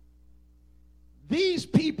 These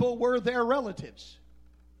people were their relatives.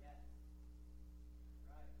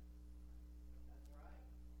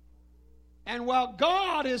 And while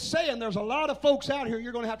God is saying there's a lot of folks out here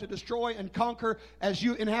you're going to have to destroy and conquer as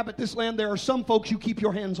you inhabit this land, there are some folks you keep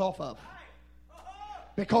your hands off of.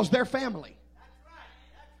 Because they're family.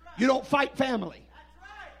 You don't fight family.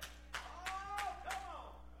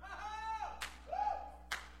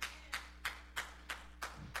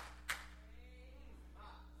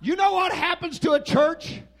 You know what happens to a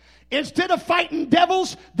church? Instead of fighting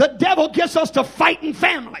devils, the devil gets us to fighting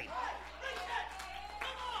family.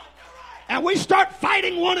 And we start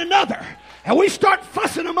fighting one another. And we start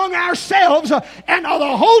fussing among ourselves. And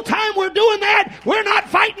the whole time we're doing that, we're not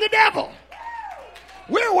fighting the devil.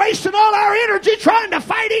 We're wasting all our energy trying to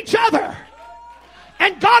fight each other.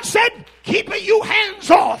 And God said, keep you hands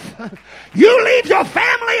off. You leave your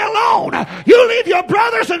family alone. You leave your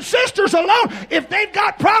brothers and sisters alone. If they've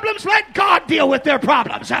got problems, let God deal with their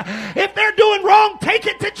problems. If they're doing wrong, take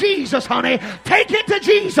it to Jesus, honey. Take it to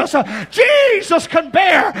Jesus. Jesus can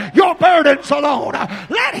bear your burdens alone.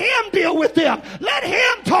 Let Him deal with them. Let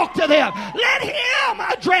Him talk to them. Let Him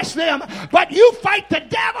address them. But you fight the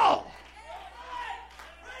devil.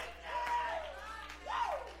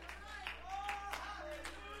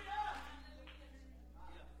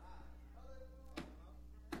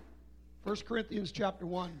 1 Corinthians chapter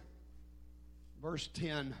 1, verse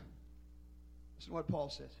 10. This is what Paul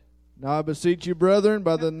says. Now I beseech you, brethren,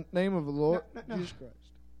 by the name of the Lord Jesus Christ.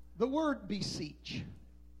 The word beseech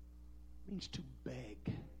means to beg.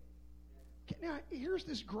 Now, here's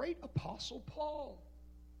this great apostle Paul.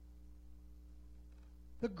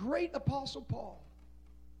 The great apostle Paul,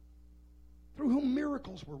 through whom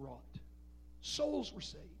miracles were wrought, souls were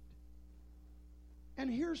saved. And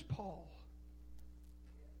here's Paul.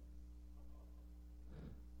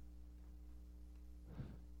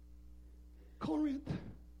 Corinth,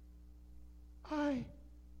 I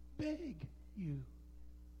beg you.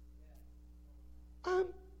 I'm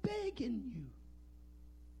begging you.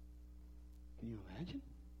 Can you imagine?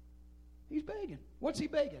 He's begging. What's he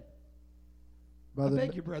begging? I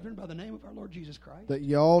beg you, brethren, by the name of our Lord Jesus Christ, that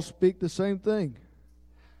ye all speak the same thing.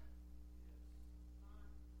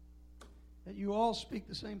 That you all speak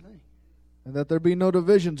the same thing. And that there be no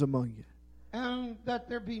divisions among you. And that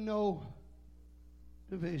there be no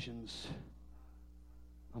divisions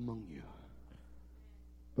among you.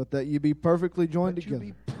 But that ye be perfectly joined together.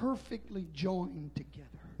 You be perfectly joined together.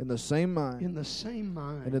 In the same mind. In the same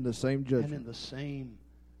mind. And in the same judgment. And in the same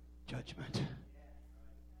judgment.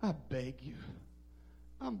 I beg you.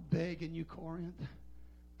 I'm begging you, Corinth.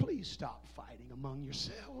 Please stop fighting among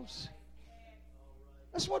yourselves.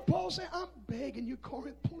 That's what Paul said. I'm begging you,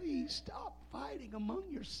 Corinth. Please stop fighting among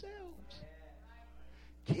yourselves.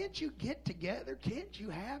 Can't you get together? Can't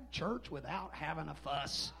you have church without having a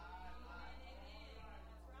fuss?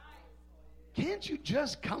 Can't you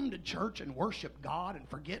just come to church and worship God and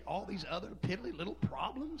forget all these other piddly little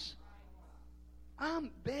problems?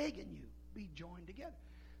 I'm begging you, be joined together.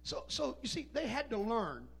 So you see, they had to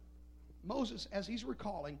learn. Moses, as he's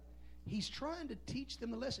recalling, he's trying to teach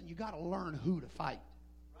them the lesson. You got to learn who to fight.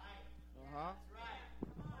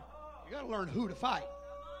 You got to learn who to fight.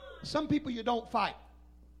 Some people you don't fight.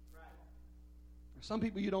 Some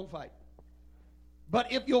people you don't fight.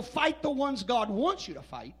 But if you'll fight the ones God wants you to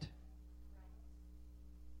fight,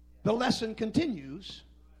 the lesson continues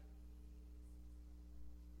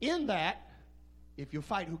in that if you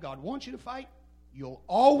fight who God wants you to fight, you'll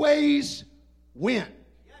always win.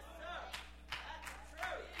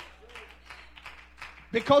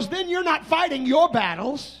 Because then you're not fighting your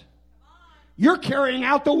battles. You're carrying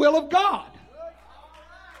out the will of God.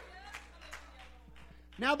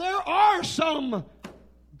 Now, there are some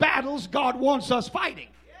battles God wants us fighting.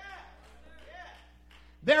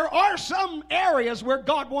 There are some areas where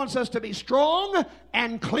God wants us to be strong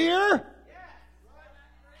and clear.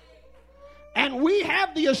 And we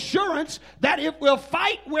have the assurance that if we'll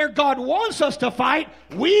fight where God wants us to fight,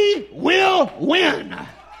 we will win.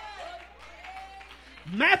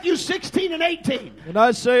 Matthew 16 and 18. And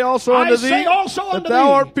I say also I unto say thee also that unto thou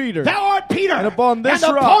thee, art Peter. Thou art Peter. And upon this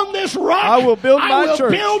rock I will build my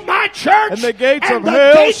church. build my church. And the gates and of the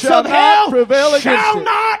hell gates shall of not hell prevail against shall it.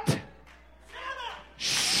 not,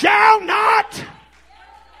 shall not,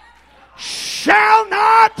 shall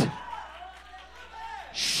not,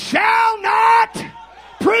 shall not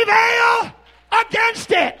prevail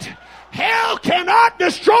against it. Hell cannot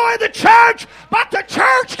destroy the church, but the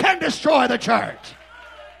church can destroy the church.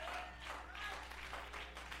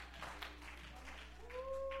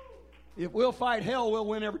 If we'll fight hell, we'll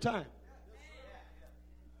win every time.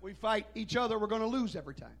 We fight each other, we're going to lose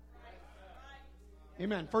every time.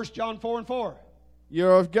 Amen. 1 John 4 and 4. You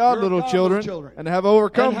are of God, You're of little God, children, little children, and have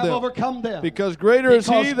overcome and have them. overcome them. Because greater is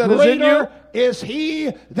he that is in you greater is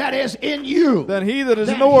he that is in you than he that is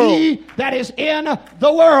in than the world. he that is in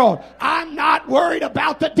the world. I'm not worried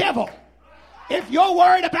about the devil. If you're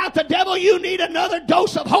worried about the devil, you need another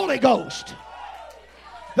dose of Holy Ghost.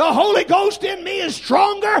 The Holy Ghost in me is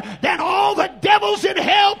stronger than all the devils in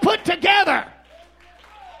hell put together.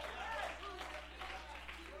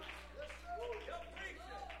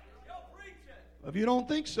 If you don't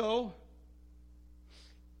think so,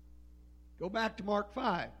 go back to Mark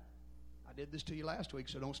 5. I did this to you last week,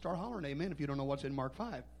 so don't start hollering amen if you don't know what's in Mark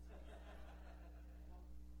 5.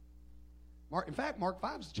 In fact, Mark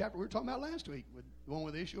 5 is the chapter we were talking about last week, with the one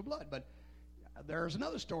with the issue of blood. But there's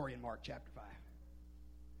another story in Mark chapter 5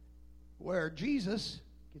 where Jesus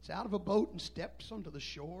gets out of a boat and steps onto the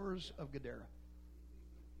shores of Gadara.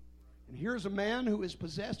 And here's a man who is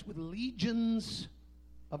possessed with legions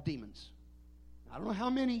of demons. I don't know how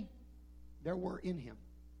many there were in him,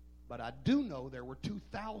 but I do know there were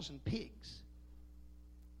 2,000 pigs.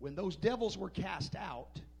 When those devils were cast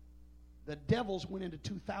out, the devils went into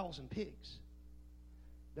 2,000 pigs.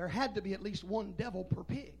 There had to be at least one devil per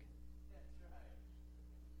pig.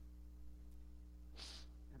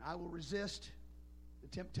 And I will resist the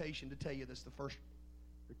temptation to tell you this, the first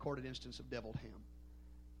recorded instance of deviled ham.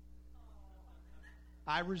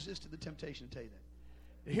 I resisted the temptation to tell you that.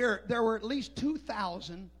 Here, there were at least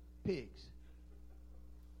 2,000 pigs.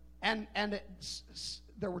 And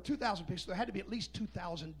there were 2,000 pigs, so there had to be at least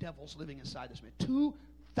 2,000 devils living inside this man.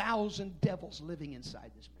 2,000 devils living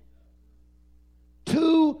inside this man.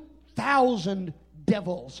 2,000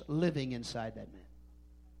 devils living inside that man.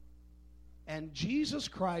 And Jesus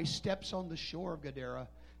Christ steps on the shore of Gadara,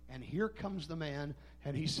 and here comes the man,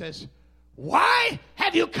 and he says, "Why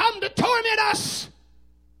have you come to torment us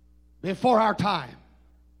before our time?"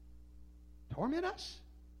 Torment us?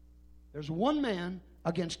 There's one man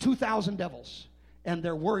against 2,000 devils, and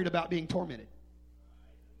they're worried about being tormented.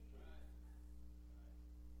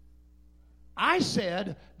 I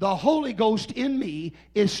said, the Holy Ghost in me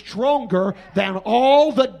is stronger than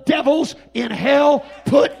all the devils in hell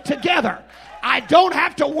put together. I don't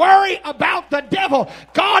have to worry about the devil.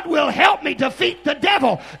 God will help me defeat the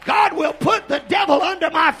devil. God will put the devil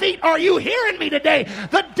under my feet. Are you hearing me today?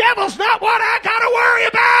 The devil's not what I got to worry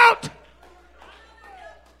about.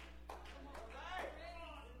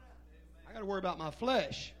 I got to worry about my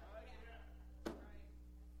flesh,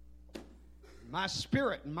 my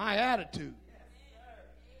spirit, and my attitude.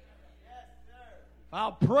 If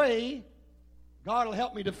I'll pray, God will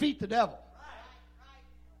help me defeat the devil.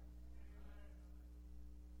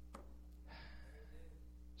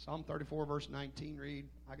 Psalm 34, verse 19, read.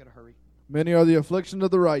 I got to hurry. Many are the afflictions of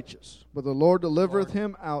the righteous, but the Lord delivereth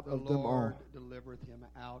him out of them all. The Lord delivereth him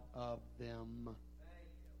out of them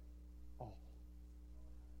all.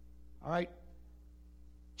 All right.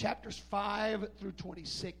 Chapters 5 through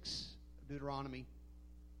 26 of Deuteronomy.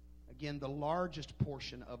 Again, the largest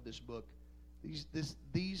portion of this book.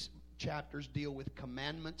 These chapters deal with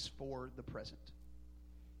commandments for the present.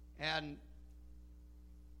 And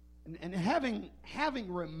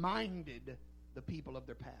having reminded the people of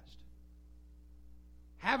their past,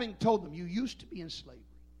 having told them you used to be in slavery,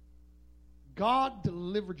 God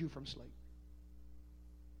delivered you from slavery.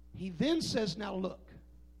 He then says, now look,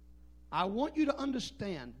 I want you to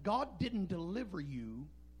understand, God didn't deliver you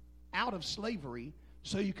out of slavery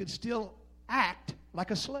so you could still act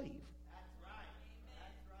like a slave. That's right.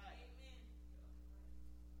 That's right.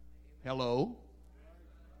 Hello?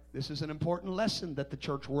 This is an important lesson that the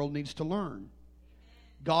church world needs to learn.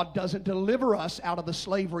 God doesn't deliver us out of the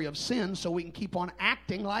slavery of sin so we can keep on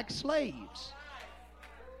acting like slaves.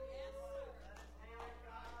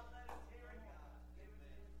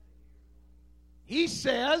 He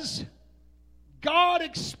says God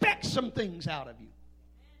expects some things out of you.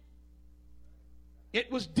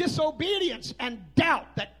 It was disobedience and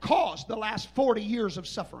doubt that caused the last 40 years of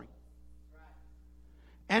suffering.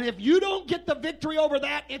 And if you don't get the victory over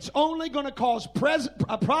that, it's only going to cause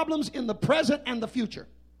problems in the present and the future.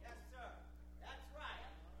 Yes, sir. That's right.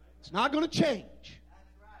 It's not going to change.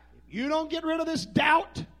 That's right. If you don't get rid of this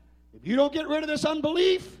doubt, if you don't get rid of this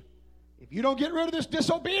unbelief, if you don't get rid of this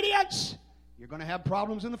disobedience, you're going to have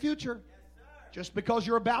problems in the future. Yes, sir. Just because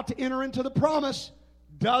you're about to enter into the promise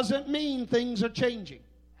doesn't mean things are changing.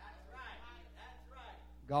 That's right. That's right.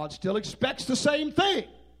 God still expects the same thing.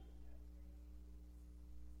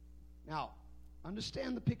 Now,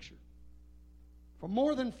 understand the picture. For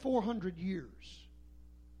more than 400 years,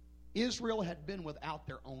 Israel had been without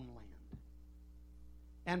their own land.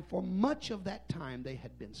 And for much of that time, they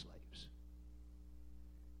had been slaves.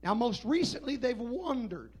 Now, most recently, they've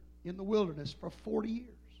wandered in the wilderness for 40 years.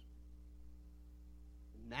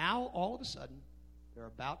 Now, all of a sudden, they're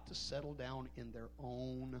about to settle down in their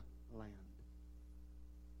own land.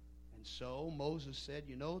 And so Moses said,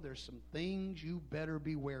 you know, there's some things you better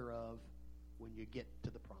beware of when you get to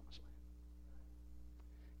the promised land.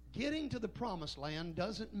 Getting to the promised land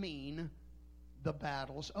doesn't mean the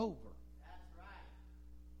battle's over. That's right.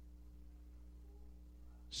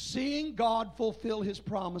 Seeing God fulfill His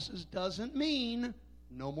promises doesn't mean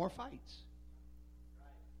no more fights.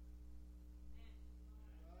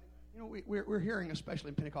 You know, we're hearing, especially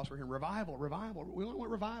in Pentecost, we're hearing revival, revival. We want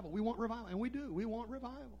revival. We want revival. And we do. We want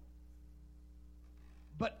revival.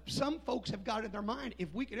 But some folks have got it in their mind,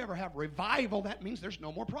 if we could ever have revival, that means there's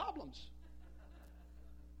no more problems.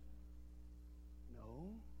 No.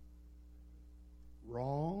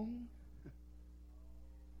 Wrong.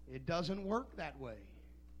 It doesn't work that way.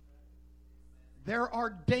 There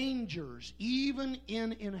are dangers. Even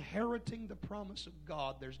in inheriting the promise of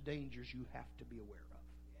God, there's dangers you have to be aware of.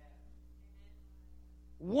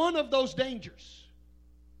 One of those dangers,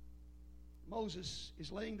 Moses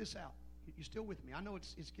is laying this out. You still with me? I know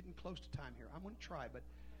it's getting close to time here. I'm going to try,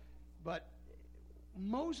 but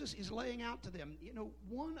Moses is laying out to them, you know,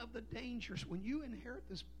 one of the dangers when you inherit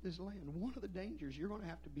this land, one of the dangers you're going to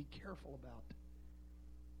have to be careful about.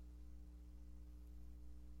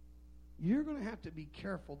 You're going to have to be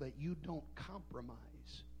careful that you don't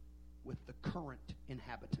compromise with the current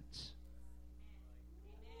inhabitants.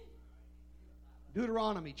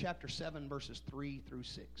 Deuteronomy chapter 7, verses 3 through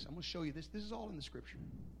 6. I'm going to show you this. This is all in the Scripture.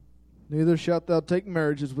 Neither shalt thou take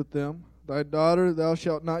marriages with them. Thy daughter thou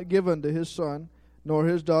shalt not give unto his son, nor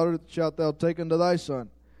his daughter shalt thou take unto thy son.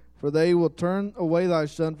 For they will turn away thy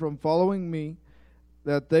son from following me,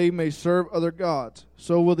 that they may serve other gods.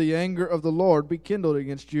 So will the anger of the Lord be kindled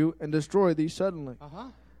against you, and destroy thee suddenly.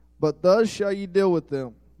 But thus shall ye deal with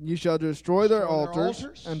them. Ye shall destroy their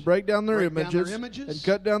altars, and break down their images, and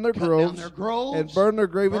cut down their groves, and burn their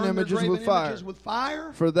graven images with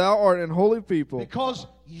fire. For thou art an holy people. Because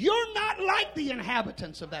you're not like the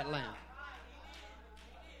inhabitants of that land.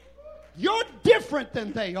 You're different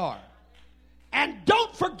than they are. And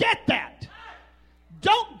don't forget that.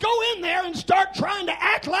 Don't go in there and start trying to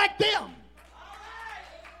act like them.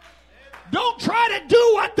 Don't try to do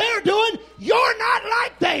what they're doing. You're not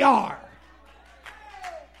like they are.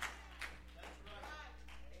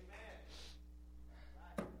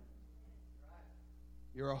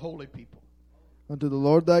 You're a holy people. Unto the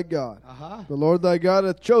Lord thy God. The Lord thy God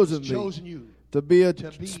hath chosen you to be a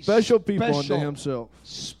special people unto himself.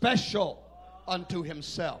 Special unto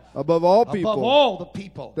himself. Above all people. Above all the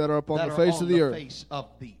people that are upon the face of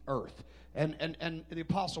the earth. And the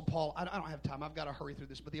Apostle Paul, I don't have time, I've got to hurry through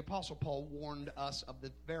this, but the Apostle Paul warned us of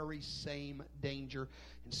the very same danger.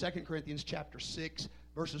 In 2 Corinthians chapter 6,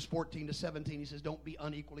 verses 14 to 17, he says, don't be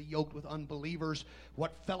unequally yoked with unbelievers.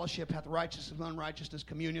 What fellowship hath righteousness with unrighteousness?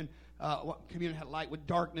 What communion hath light with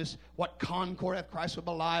darkness? What concord hath Christ with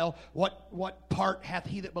Belial? What part hath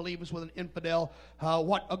he that believeth with an infidel?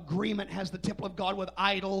 What agreement has the temple of God with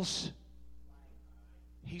idols?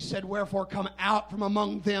 He said, wherefore come out from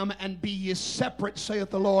among them and be ye separate,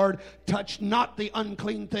 saith the Lord. Touch not the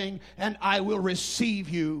unclean thing, and I will receive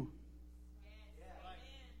you.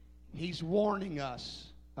 He's warning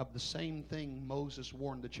us of the same thing Moses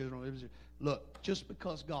warned the children of Israel. Look, just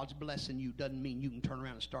because God's blessing you doesn't mean you can turn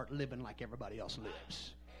around and start living like everybody else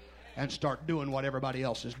lives. And start doing what everybody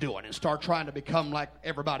else is doing. And start trying to become like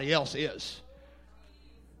everybody else is.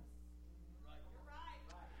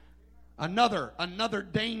 Another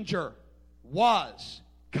danger was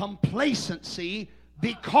complacency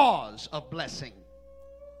because of blessing.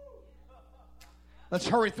 Let's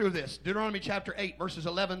hurry through this. Deuteronomy chapter 8, verses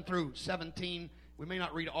 11 through 17. We may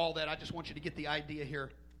not read all that. I just want you to get the idea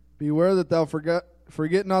here. Beware that thou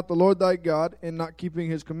forget not the Lord thy God, in not keeping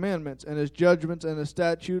his commandments, and his judgments, and his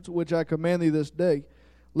statutes, which I command thee this day,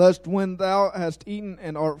 lest when thou hast eaten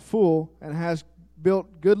and art full, and hast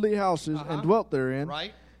built goodly houses and dwelt therein.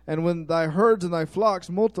 Right. And when thy herds and thy flocks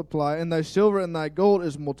multiply, and thy silver and thy gold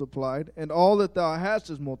is multiplied, and all that thou hast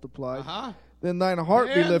is multiplied, then thine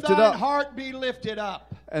heart be lifted up. Heart be lifted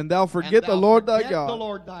up. And thou forget the Lord thy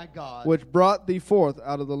God, which brought thee forth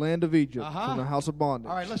out of the land of Egypt from the house of bondage.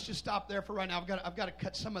 All right, let's just stop there for right now. I've got to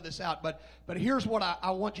cut some of this out, but here's what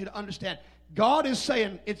I want you to understand. God is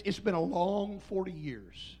saying it's been a long 40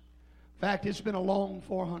 years. In fact, it's been a long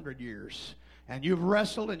 400 years. And you've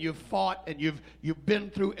wrestled and you've fought and you've been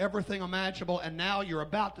through everything imaginable, and now you're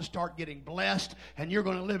about to start getting blessed, and you're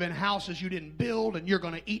going to live in houses you didn't build, and you're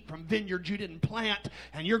going to eat from vineyards you didn't plant,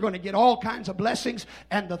 and you're going to get all kinds of blessings.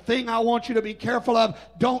 And the thing I want you to be careful of,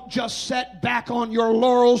 don't just sit back on your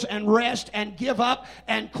laurels and rest and give up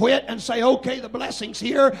and quit and say, okay, the blessing's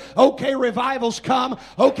here. Okay, revival's come.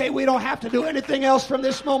 Okay, we don't have to do anything else from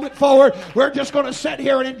this moment forward. We're just going to sit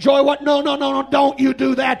here and enjoy what? No, don't you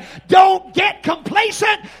do that. Don't get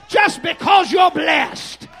complacent just because you're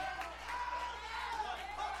blessed.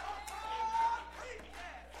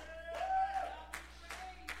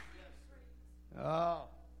 A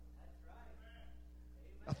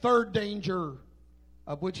third danger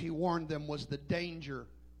of which he warned them was the danger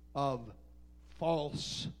of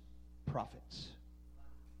false prophets.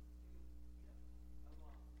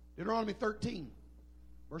 Deuteronomy 13,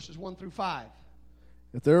 verses 1 through 5.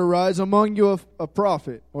 If there arise among you a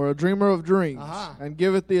prophet or a dreamer of dreams, and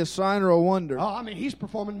giveth thee a sign or a wonder. Oh, I mean, he's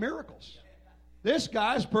performing miracles. This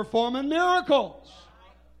guy's performing miracles.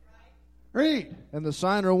 Read. And the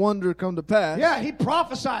sign or wonder come to pass. Yeah, he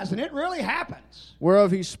prophesies, and it really happens.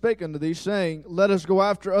 Whereof he spake unto thee, saying, let us go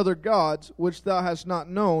after other gods, which thou hast not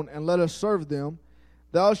known, and let us serve them.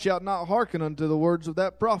 Thou shalt not hearken unto the words of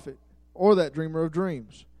that prophet, or that dreamer of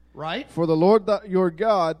dreams. Right? For the Lord your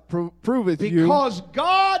God proveth you. Because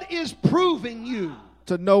God is proving you.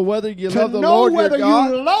 To know whether you love the Lord your God. To know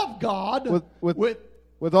whether you love God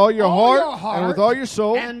with all your heart and with all your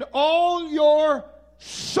soul. And all your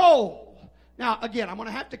soul. Now, again, I'm going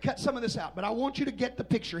to have to cut some of this out, but I want you to get the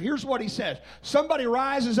picture. Here's what he says. Somebody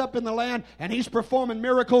rises up in the land, and he's performing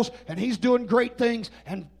miracles, and he's doing great things,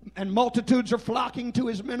 and multitudes are flocking to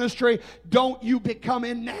his ministry. Don't you become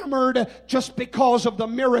enamored just because of the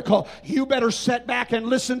miracle. You better sit back and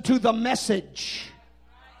listen to the message.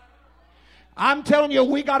 I'm telling you,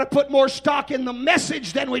 we got to put more stock in the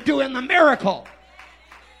message than we do in the miracle.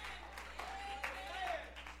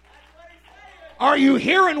 Are you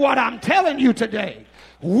hearing what I'm telling you today?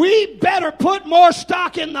 We better put more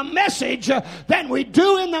stock in the message than we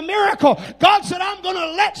do in the miracle. God said, I'm going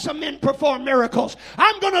to let some men perform miracles.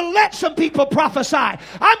 I'm going to let some people prophesy.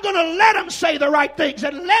 I'm going to let them say the right things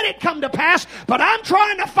and let it come to pass. But I'm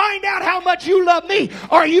trying to find out how much you love me.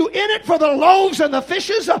 Are you in it for the loaves and the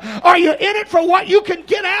fishes? Are you in it for what you can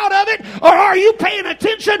get out of it? Or are you paying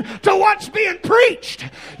attention to what's being preached?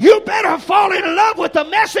 You better fall in love with the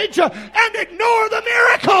message and ignore the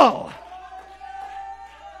miracle.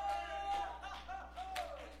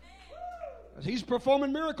 He's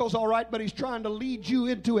performing miracles, all right, but he's trying to lead you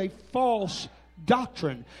into a false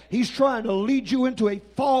doctrine. He's trying to lead you into a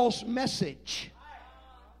false message.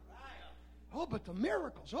 Oh, but the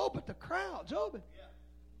miracles. Oh, but the crowds. Oh, but...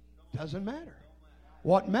 Doesn't matter.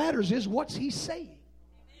 What matters is what's he saying.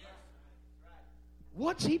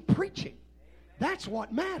 What's he preaching? That's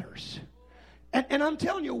what matters. And I'm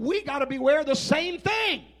telling you, we got to beware the same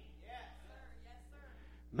thing.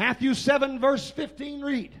 Matthew 7, verse 15,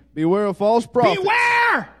 read. Beware of false prophets.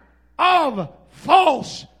 Beware of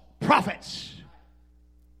false prophets.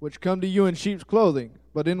 Which come to you in sheep's clothing,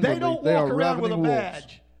 but inwardly they are around with a ravening badge.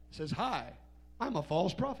 wolves. Says, hi, I'm a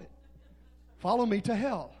false prophet. Follow me to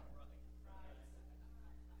hell.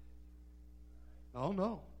 Oh,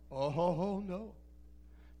 no. Oh, no.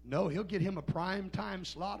 No, he'll get him a prime time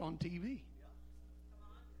slot on TV.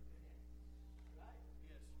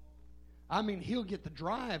 I mean, he'll get the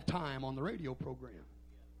drive time on the radio program.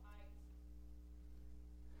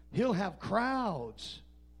 He'll have crowds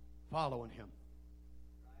following him.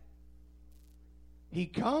 He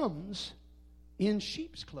comes in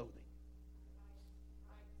sheep's clothing.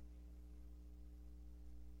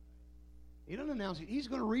 He doesn't announce it. He's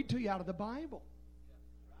going to read to you out of the Bible.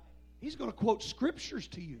 He's going to quote scriptures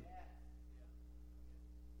to you.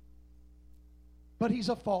 But he's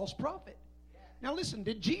a false prophet. Now listen,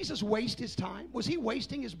 did Jesus waste his time? Was he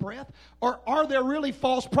wasting his breath? Or are there really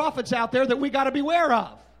false prophets out there that we got to beware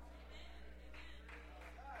of?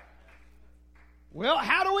 Well,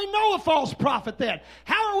 how do we know a false prophet then?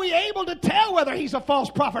 How are we able to tell whether he's a false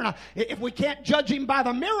prophet or not? If we can't judge him by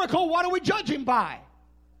the miracle, what do we judge him by?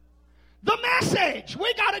 The message.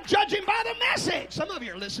 We got to judge him by the message. Some of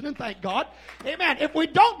you are listening, thank God. Amen. If we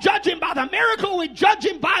don't judge him by the miracle, we judge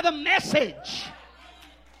him by the message.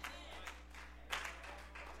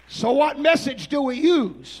 So what message do we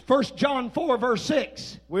use? 1 John 4, verse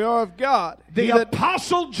 6. We are of God. The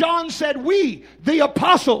Apostle John said, we, the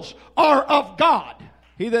apostles, are of God.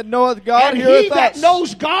 He that knoweth God And heareth he that us.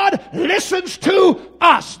 knows God listens to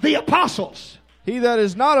us, the apostles. He that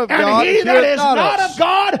is not of And God he that heareth is not not us. of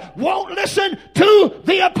God won't listen to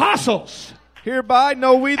the apostles. Hereby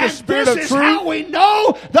know we the And spirit this of is truth how we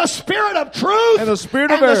know the spirit of truth and the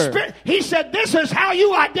spirit of and the error. spirit. He said this is how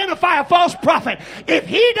you identify a false prophet. If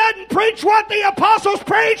he doesn't preach what the apostles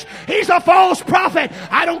preach, he's a false prophet.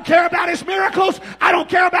 I don't care about his miracles. I don't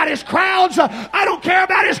care about his crowds. I don't care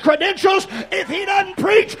about his credentials. If he doesn't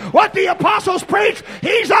preach what the apostles preach,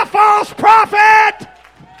 he's a false prophet.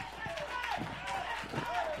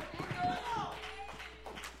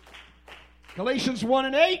 Galatians 1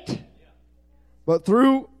 and 8. But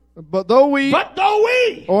though we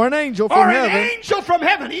or an angel from or an heaven, angel from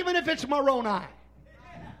heaven, even if it's Moroni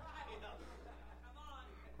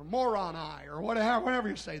or Moroni or whatever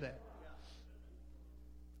you say that.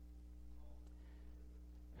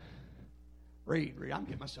 Read. I'm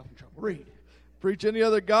getting myself in trouble. Read. preach any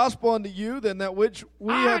other gospel unto you than that which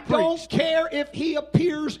we have preached. I don't care if he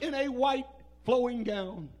appears in a white flowing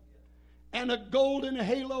gown and a golden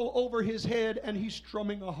halo over his head and he's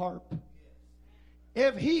strumming a harp.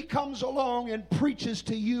 If he comes along and preaches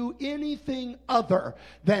to you anything other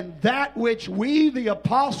than that which we, the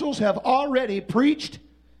apostles, have already preached,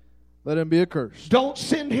 let him be accursed. don't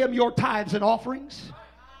send him your tithes and offerings.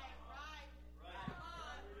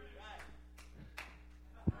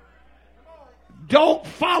 Don't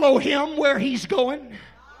follow him where he's going.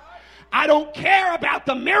 I don't care about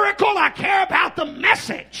the miracle. I care about the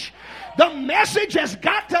message. The message has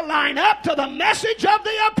got to line up to the message of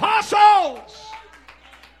the apostles.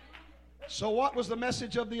 So what was the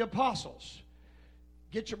message of the apostles?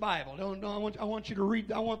 Get your Bible. I want you to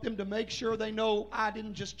read. I want them to make sure they know I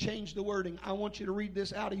didn't just change the wording. I want you to read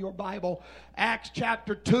this out of your Bible. Acts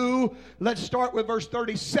chapter 2. Let's start with verse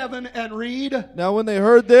 37 and read. Now when they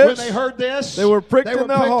heard this, they were pricked in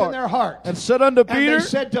their heart. And said unto Peter, and they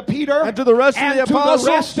said to Peter and to the rest of the apostles,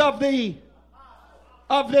 the rest of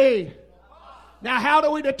the. Now, how do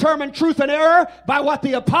we determine truth and error? By what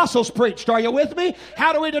the apostles preached. Are you with me?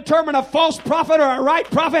 How do we determine a false prophet or a right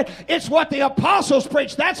prophet? It's what the apostles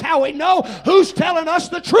preached. That's how we know who's telling us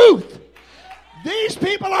the truth. These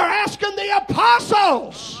people are asking the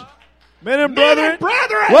apostles, Men and brethren,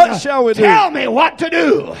 what shall we do? Tell me what to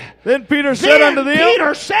do. Then Peter said unto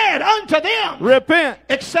them, repent.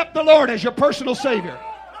 Accept the Lord as your personal Savior.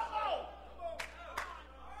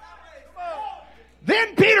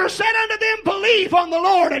 Then Peter said unto them, believe on the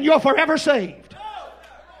Lord and you're forever saved.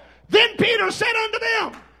 Then Peter said unto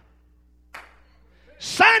them,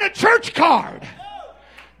 sign a church card.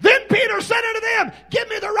 Then Peter said unto them, give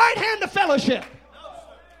me the right hand of fellowship.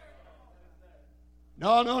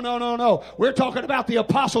 No. We're talking about the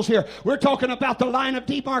apostles here. We're talking about the line of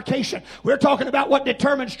demarcation. We're talking about what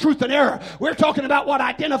determines truth and error. We're talking about what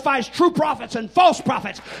identifies true prophets and false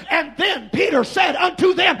prophets. And then Peter said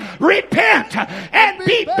unto them, repent and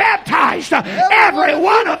be baptized, every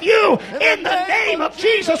one of you, in the name of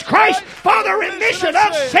Jesus Christ, for the remission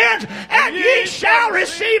of sins, and ye shall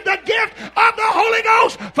receive the gift of the Holy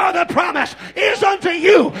Ghost, for the promise is unto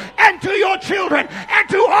you and to your children and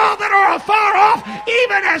to all that are afar off,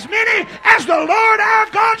 even as many as the Lord our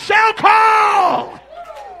God shall call.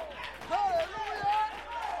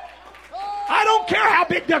 I don't care how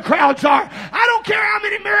big their crowds are. I don't care how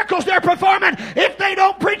many miracles they're performing. If they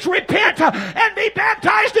don't preach repent and be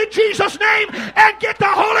baptized in Jesus' name and get the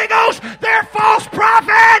Holy Ghost, they're false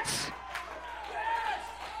prophets.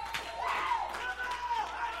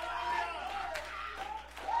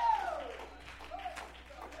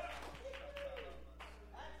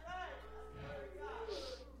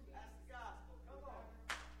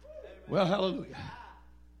 Well, hallelujah.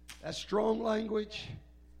 That's strong language,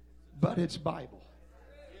 but it's Bible.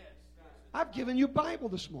 I've given you Bible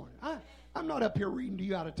this morning. I'm not up here reading to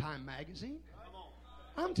you out of Time magazine.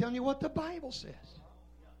 I'm telling you what the Bible says.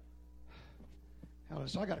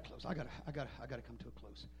 So I got to close. I got to come to a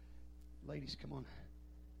close. Ladies, come on.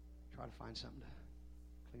 Try to find something to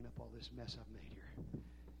clean up all this mess I've made here.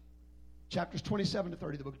 Chapters 27 to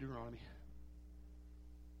 30 of the book of Deuteronomy.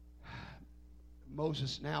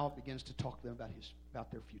 Moses now begins to talk to them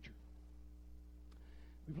about their future.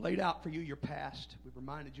 We've laid out for you your past. We've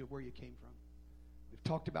reminded you of where you came from. We've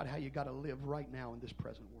talked about how you got to live right now in this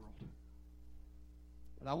present world.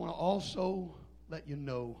 But I want to also let you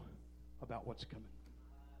know about what's coming.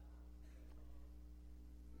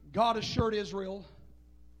 God assured Israel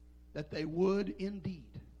that they would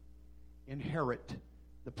indeed inherit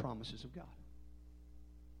the promises of God.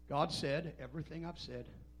 God said, everything I've said,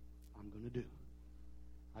 I'm going to do.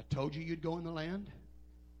 I told you you'd go in the land.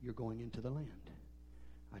 You're going into the land.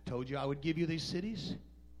 I told you I would give you these cities.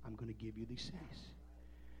 I'm going to give you these cities.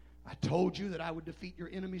 I told you that I would defeat your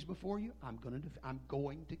enemies before you. I'm going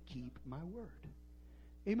to keep my word.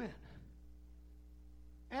 Amen.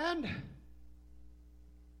 And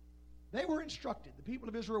they were instructed. The people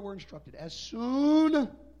of Israel were instructed. As soon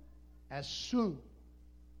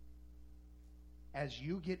as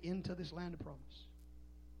you get into this land of promise,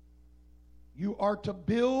 you are to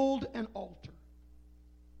build an altar.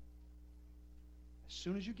 As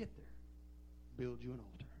soon as you get there, build you an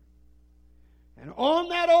altar. And on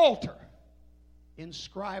that altar,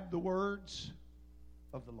 inscribe the words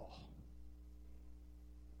of the law.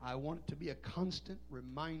 I want it to be a constant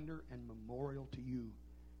reminder and memorial to you.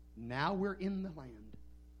 Now we're in the land.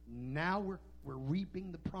 Now we're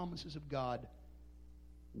reaping the promises of God.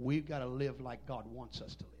 We've got to live like God wants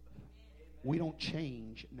us to live. We don't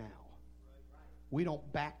change now. We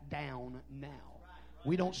don't back down now.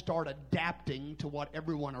 We don't start adapting to what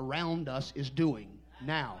everyone around us is doing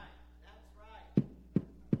now.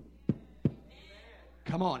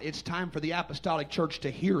 Come on, it's time for the apostolic church to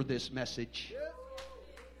hear this message.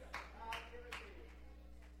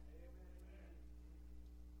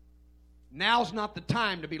 Now's not the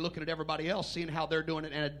time to be looking at everybody else, seeing how they're doing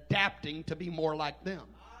it, and adapting to be more like them.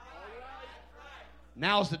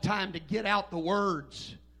 Now's the time to get out the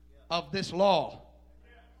words of this law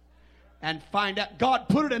and find out. God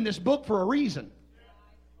put it in this book for a reason.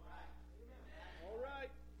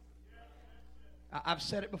 I've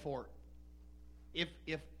said it before.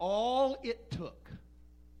 If all it took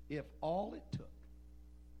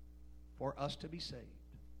for us to be saved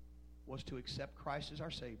was to accept Christ as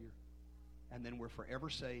our Savior, and then we're forever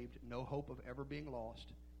saved, no hope of ever being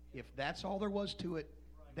lost, if that's all there was to it,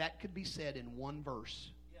 that could be said in one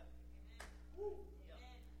verse.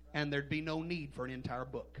 And there'd be no need for an entire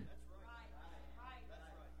book.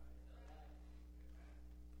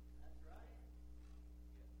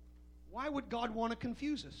 Why would God want to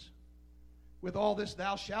confuse us with all this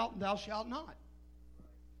thou shalt and thou shalt not?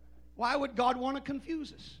 Why would God want to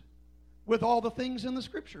confuse us with all the things in the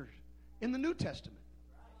Scriptures, in the New Testament,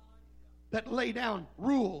 that lay down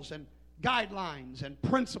rules and guidelines and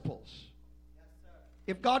principles?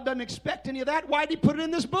 If God doesn't expect any of that, why did He put it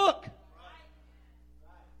in this book?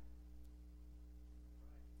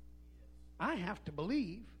 I have to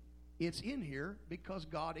believe it's in here because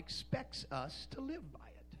God expects us to live by it.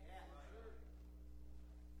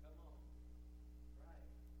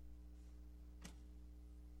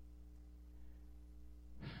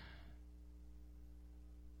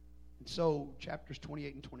 And so, chapters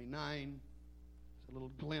 28 and 29 is a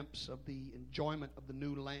little glimpse of the enjoyment of the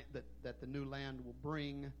new land that the new land will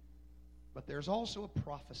bring. But there's also a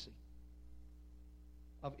prophecy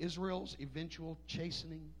of Israel's eventual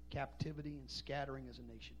chastening, captivity, and scattering as a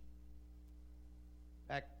nation.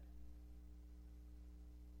 In fact,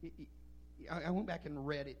 I went back and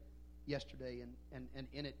read it yesterday, and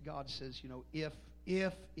in it God says, if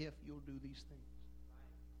you'll do these things,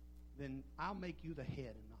 then I'll make you the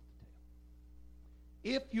head and not the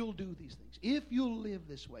tail. If you'll do these things, if you'll live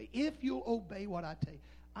this way, if you'll obey what I tell you,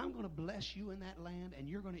 I'm going to bless you in that land, and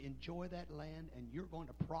you're going to enjoy that land, and you're going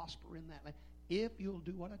to prosper in that land, if you'll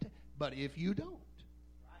do what I tell you. But if you don't,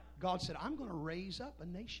 God said, I'm going to raise up a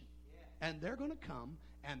nation, and they're going to come,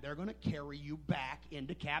 and they're going to carry you back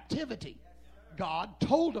into captivity. God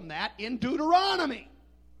told them that in Deuteronomy.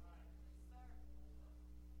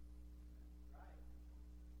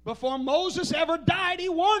 Before Moses ever died, he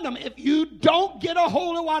warned them, if you don't get a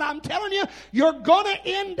hold of what I'm telling you, you're going to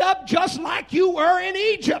end up just like you were in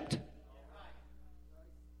Egypt.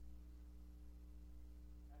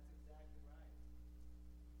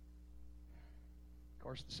 Of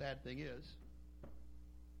course, the sad thing is,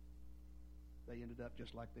 they ended up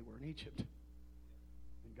just like they were in Egypt.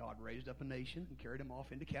 And God raised up a nation and carried them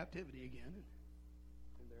off into captivity again.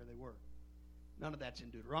 And there they were. None of that's in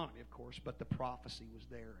Deuteronomy, of course, but the prophecy was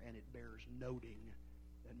there, and it bears noting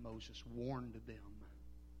that Moses warned them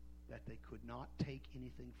that they could not take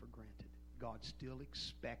anything for granted. God still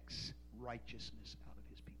expects righteousness out of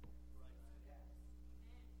His people.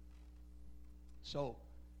 So,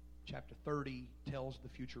 chapter 30 tells the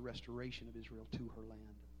future restoration of Israel to her land.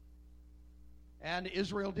 And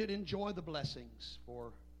Israel did enjoy the blessings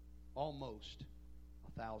for almost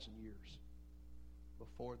 1,000 years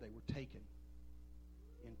before they were taken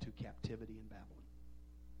into captivity in Babylon.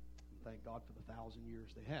 thank God for the 1,000 years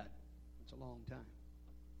they had. It's a long time.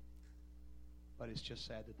 But it's just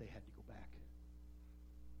sad that they had to go back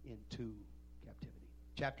into captivity.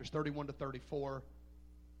 Chapters 31 to 34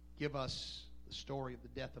 give us the story of the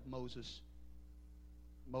death of Moses.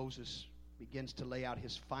 Moses begins to lay out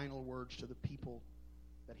his final words to the people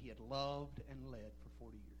that he had loved and led for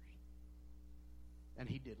 40 years. And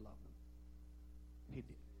he did love them. He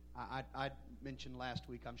did. I mentioned last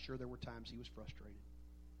week, I'm sure there were times he was frustrated.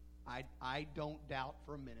 I don't doubt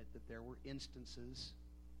for a minute that there were instances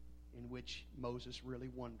in which Moses really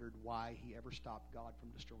wondered why he ever stopped God from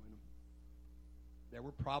destroying them. There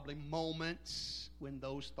were probably moments when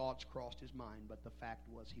those thoughts crossed his mind, but the fact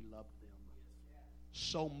was he loved them.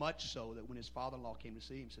 So much so that when his father-in-law came to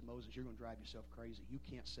see him, he said, Moses, you're going to drive yourself crazy. You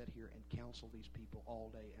can't sit here and counsel these people all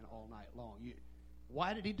day and all night long.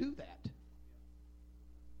 Why did he do that?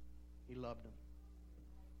 He loved them.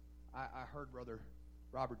 I heard Brother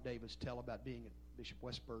Robert Davis tell about being at Bishop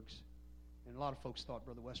Westberg's, and a lot of folks thought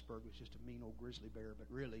Brother Westberg was just a mean old grizzly bear, but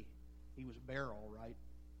really, he was a bear all right.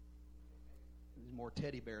 He was more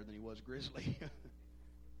teddy bear than he was grizzly.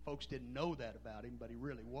 Folks didn't know that about him, but he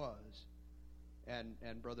really was. And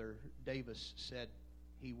Brother Davis said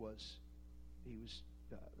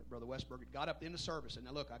Brother Westberg had got up in the service and,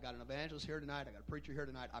 now look, I got an evangelist here tonight, I got a preacher here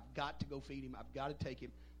tonight, I've got to go feed him, I've got to take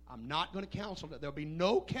him. I'm not going to counsel. There'll be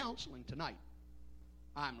no counseling tonight.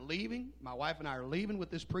 I'm leaving. My wife and I are leaving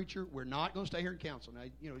with this preacher. We're not going to stay here and counsel. Now,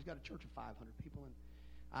 he's got a church of 500 people, and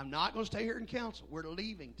I'm not going to stay here and counsel. We're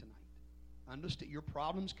leaving tonight. Understand, your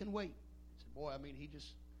problems can wait. I said, boy, he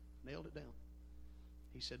just nailed it down.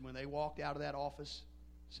 He said when they walked out of that office,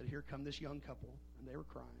 he said, here come this young couple, and they were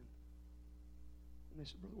crying. And they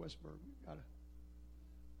said, Brother Westberg, we've got to.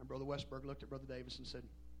 And Brother Westberg looked at Brother Davis and said,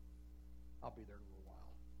 I'll be there in a little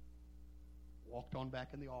while. Walked on back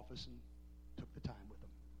in the office and took the time with them.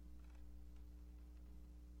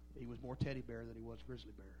 He was more teddy bear than he was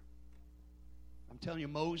grizzly bear. I'm telling you,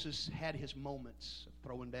 Moses had his moments of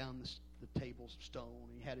throwing down the tables of stone.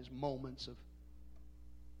 He had his moments of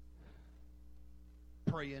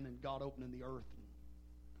praying and God opening the earth.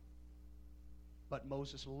 But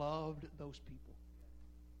Moses loved those people.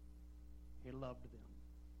 He loved them.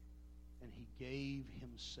 And he gave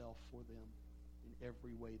himself for them in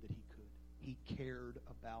every way that he could. He cared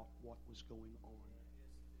about what was going on.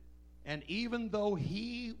 And even though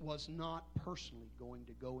he was not personally going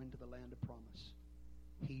to go into the land of promise,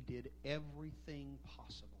 he did everything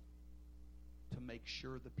possible to make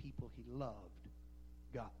sure the people he loved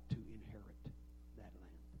got to inherit that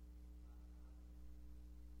land.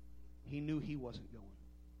 He knew he wasn't going,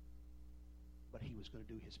 but he was going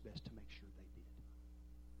to do his best to make sure they did.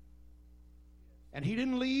 And he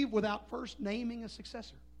didn't leave without first naming a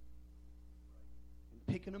successor and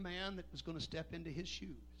picking a man that was going to step into his shoes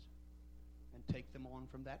and take them on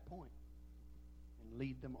from that point and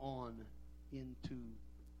lead them on into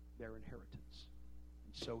their inheritance.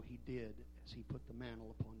 And so he did as he put the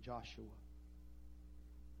mantle upon Joshua.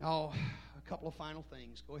 Now, a couple of final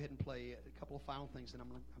things. Go ahead and play a couple of final things, and I'm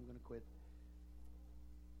going to quit.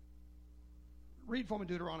 Read for me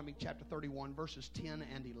Deuteronomy chapter 31, verses 10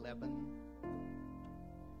 and 11.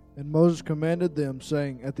 And Moses commanded them,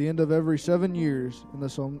 saying, at the end of every 7 years, in the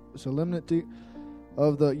solemnity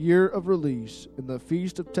of the year of release, in the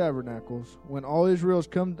Feast of Tabernacles, when all Israel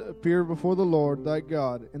come to appear before the Lord thy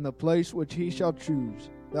God, in the place which he shall choose,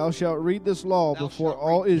 thou shalt read this law before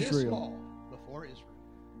all Israel,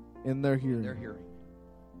 in their hearing.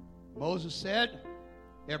 Moses said,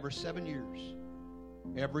 every 7 years,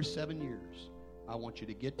 I want you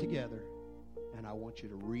to get together and I want you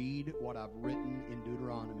to read what I've written in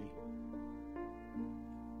Deuteronomy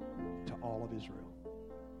to all of Israel.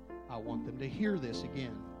 I want them to hear this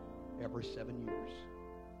again every 7 years.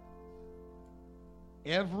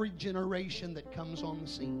 Every generation that comes on the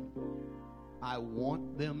scene, I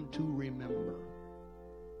want them to remember.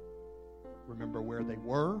 Remember where they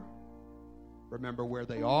were. Remember where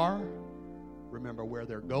they are. Remember where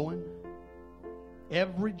they're going.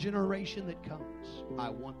 Every generation that comes, I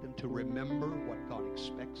want them to remember what God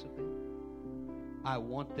expects of them. I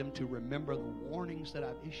want them to remember the warnings that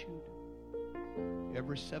I've issued.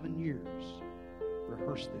 Every 7 years,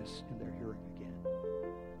 rehearse this in their hearing again.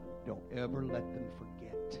 Don't ever let them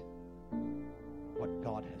forget what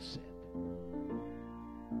God has said.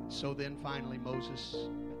 So then finally Moses,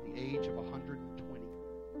 at the age of 120,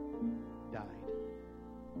 died.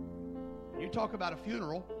 You talk about a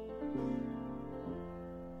funeral.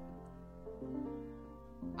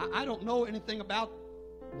 I don't know anything about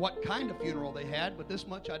what kind of funeral they had, but this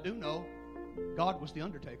much I do know. God was the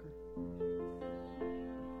undertaker.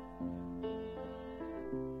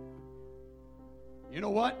 You know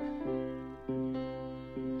what?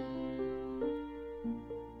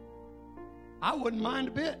 I wouldn't mind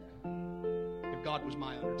a bit if God was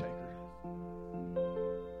my undertaker.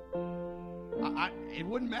 It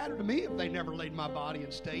wouldn't matter to me if they never laid my body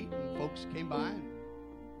in state and folks came by and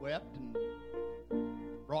wept and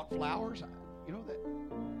brought flowers. You know that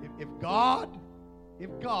if God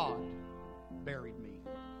buried me,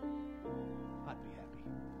 I'd be happy.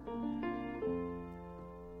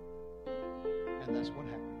 And that's what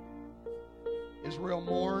happened. Israel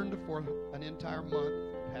mourned for an entire month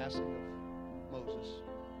the passing of Moses.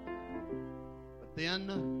 But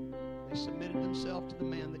then they submitted themselves to the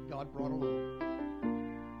man that God brought along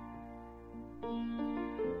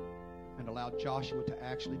and allowed Joshua to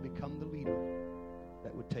actually become the leader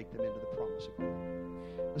that would take them into the promise of God.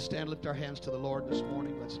 Let's stand, lift our hands to the Lord this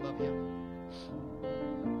morning. Let's love Him.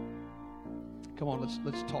 Come on,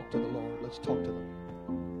 let's talk to the Lord. Let's talk to them.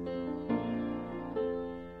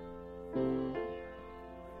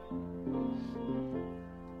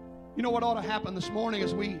 You know what ought to happen this morning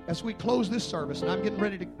as we close this service, and I'm getting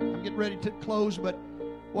ready to close, but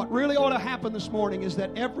what really ought to happen this morning is that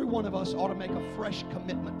every one of us ought to make a fresh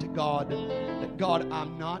commitment to God, that God,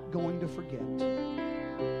 I'm not going to forget.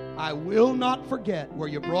 I will not forget where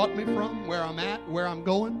you brought me from, where I'm at, where I'm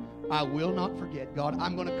going. I will not forget. God,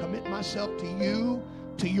 I'm going to commit myself to you,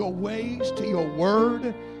 to your ways, to your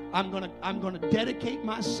word. I'm going to dedicate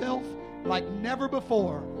myself like never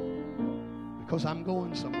before because I'm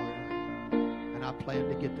going somewhere. And I plan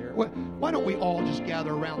to get there. Why don't we all just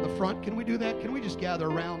gather around the front? Can we do that? Can we just gather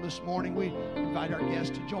around this morning? We invite our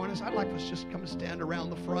guests to join us. I'd like us just come and stand around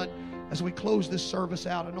the front as we close this service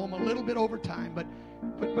out. I know I'm a little bit over time, but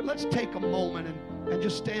let's take a moment and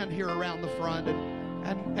just stand here around the front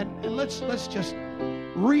and let's just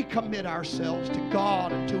recommit ourselves to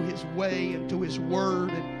God and to His way and to His word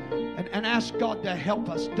and ask God to help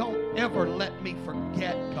us. Don't ever let me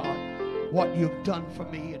forget, God, what you've done for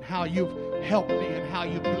me and how you've helped me and how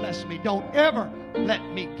you've blessed me. Don't ever let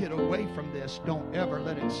me get away from this. Don't ever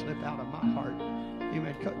let it slip out of my heart.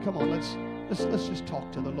 Amen. Come on, let's just talk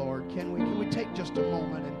to the Lord. Can we take just a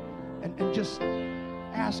moment and just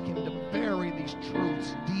ask Him to bury these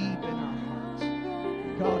truths deep in our hearts.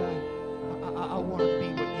 God, I want to be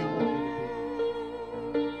what you want me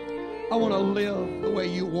to be. I want to live the way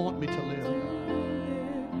you want me to live.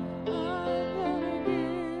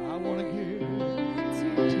 I want to give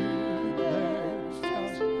to there's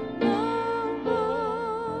just no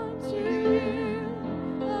more to give.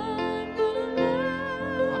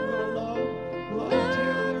 I'm going to love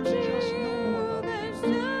till there's just no more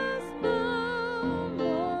love.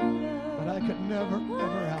 But I could never,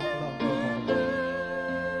 ever outlove the Lord.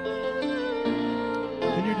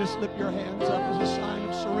 Can you just lift your hands up as a sign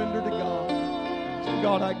of surrender to God? Say,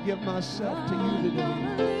 God, I give myself to you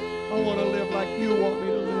today. I want to live like you want me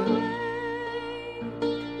to live.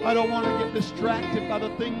 I don't want to get distracted by the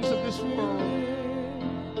things of this world.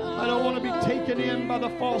 I don't want to be taken in by the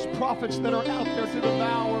false prophets that are out there to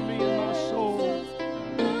devour me and my soul.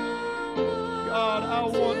 God, I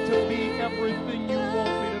want to be everything you want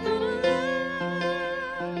me to be.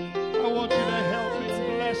 I want you to help me and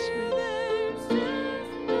bless me.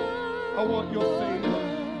 I want your favor,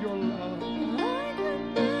 your love.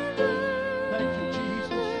 Thank you,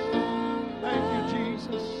 Jesus. Thank you,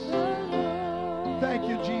 Jesus. Thank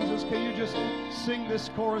you, Jesus. Can you just sing this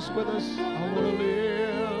chorus with us? I want to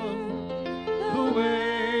live the way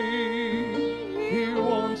He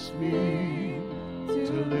wants me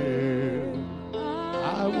to live.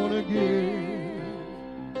 I want to give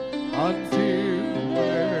until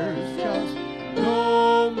there's just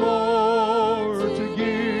no more to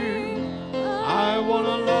give. I want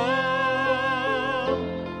to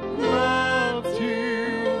love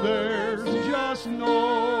till there's just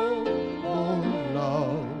no more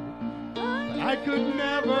love. But I could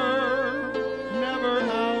never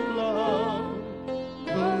outlove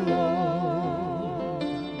the Lord.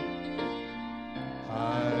 I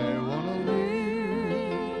want to live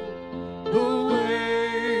the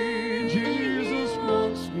way Jesus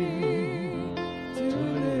wants me to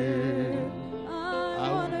live. I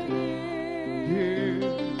want to give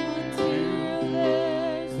until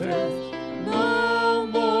there's no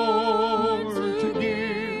more to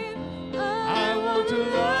give. I want to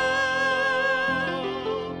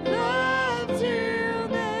love till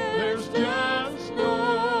there's just no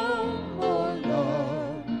more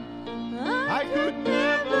love. I could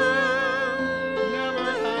never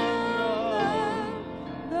outlove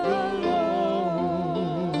the Lord.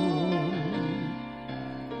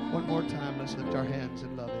 One more time, let's lift our hands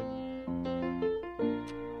and love Him.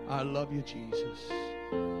 I love you, Jesus.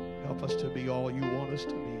 Help Help us to be all you want us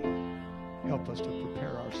to be. Help us to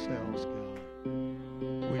prepare ourselves, God.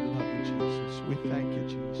 We love you, Jesus. We thank you,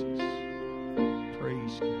 Jesus.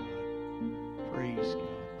 Praise God. Praise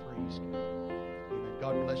God. Praise God. Amen.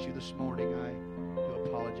 God bless you this morning. I do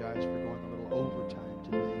apologize for going a little overtime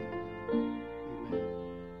today. Amen.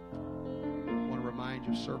 I want to remind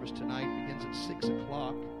you, service tonight begins at 6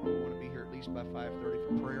 o'clock. We want to be here at least by 5:30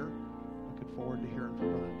 for prayer. Looking forward to hearing from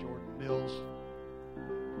Brother Jordan Mills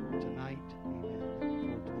tonight. Amen. Looking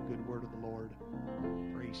forward to the good word of the Lord.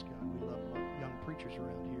 Praise God. We love young preachers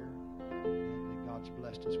around here. And God's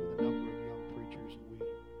blessed us with a number of young preachers, and we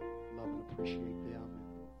love and appreciate them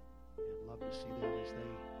and love to see them as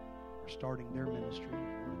they are starting their ministry. We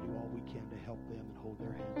want to do all we can to help them and hold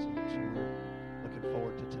their hands up. So we're looking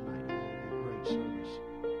forward to tonight. It will be a great service.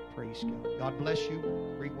 Praise God. God bless you.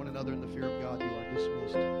 Greet one another in the fear of God. You are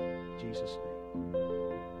dismissed. In Jesus' name.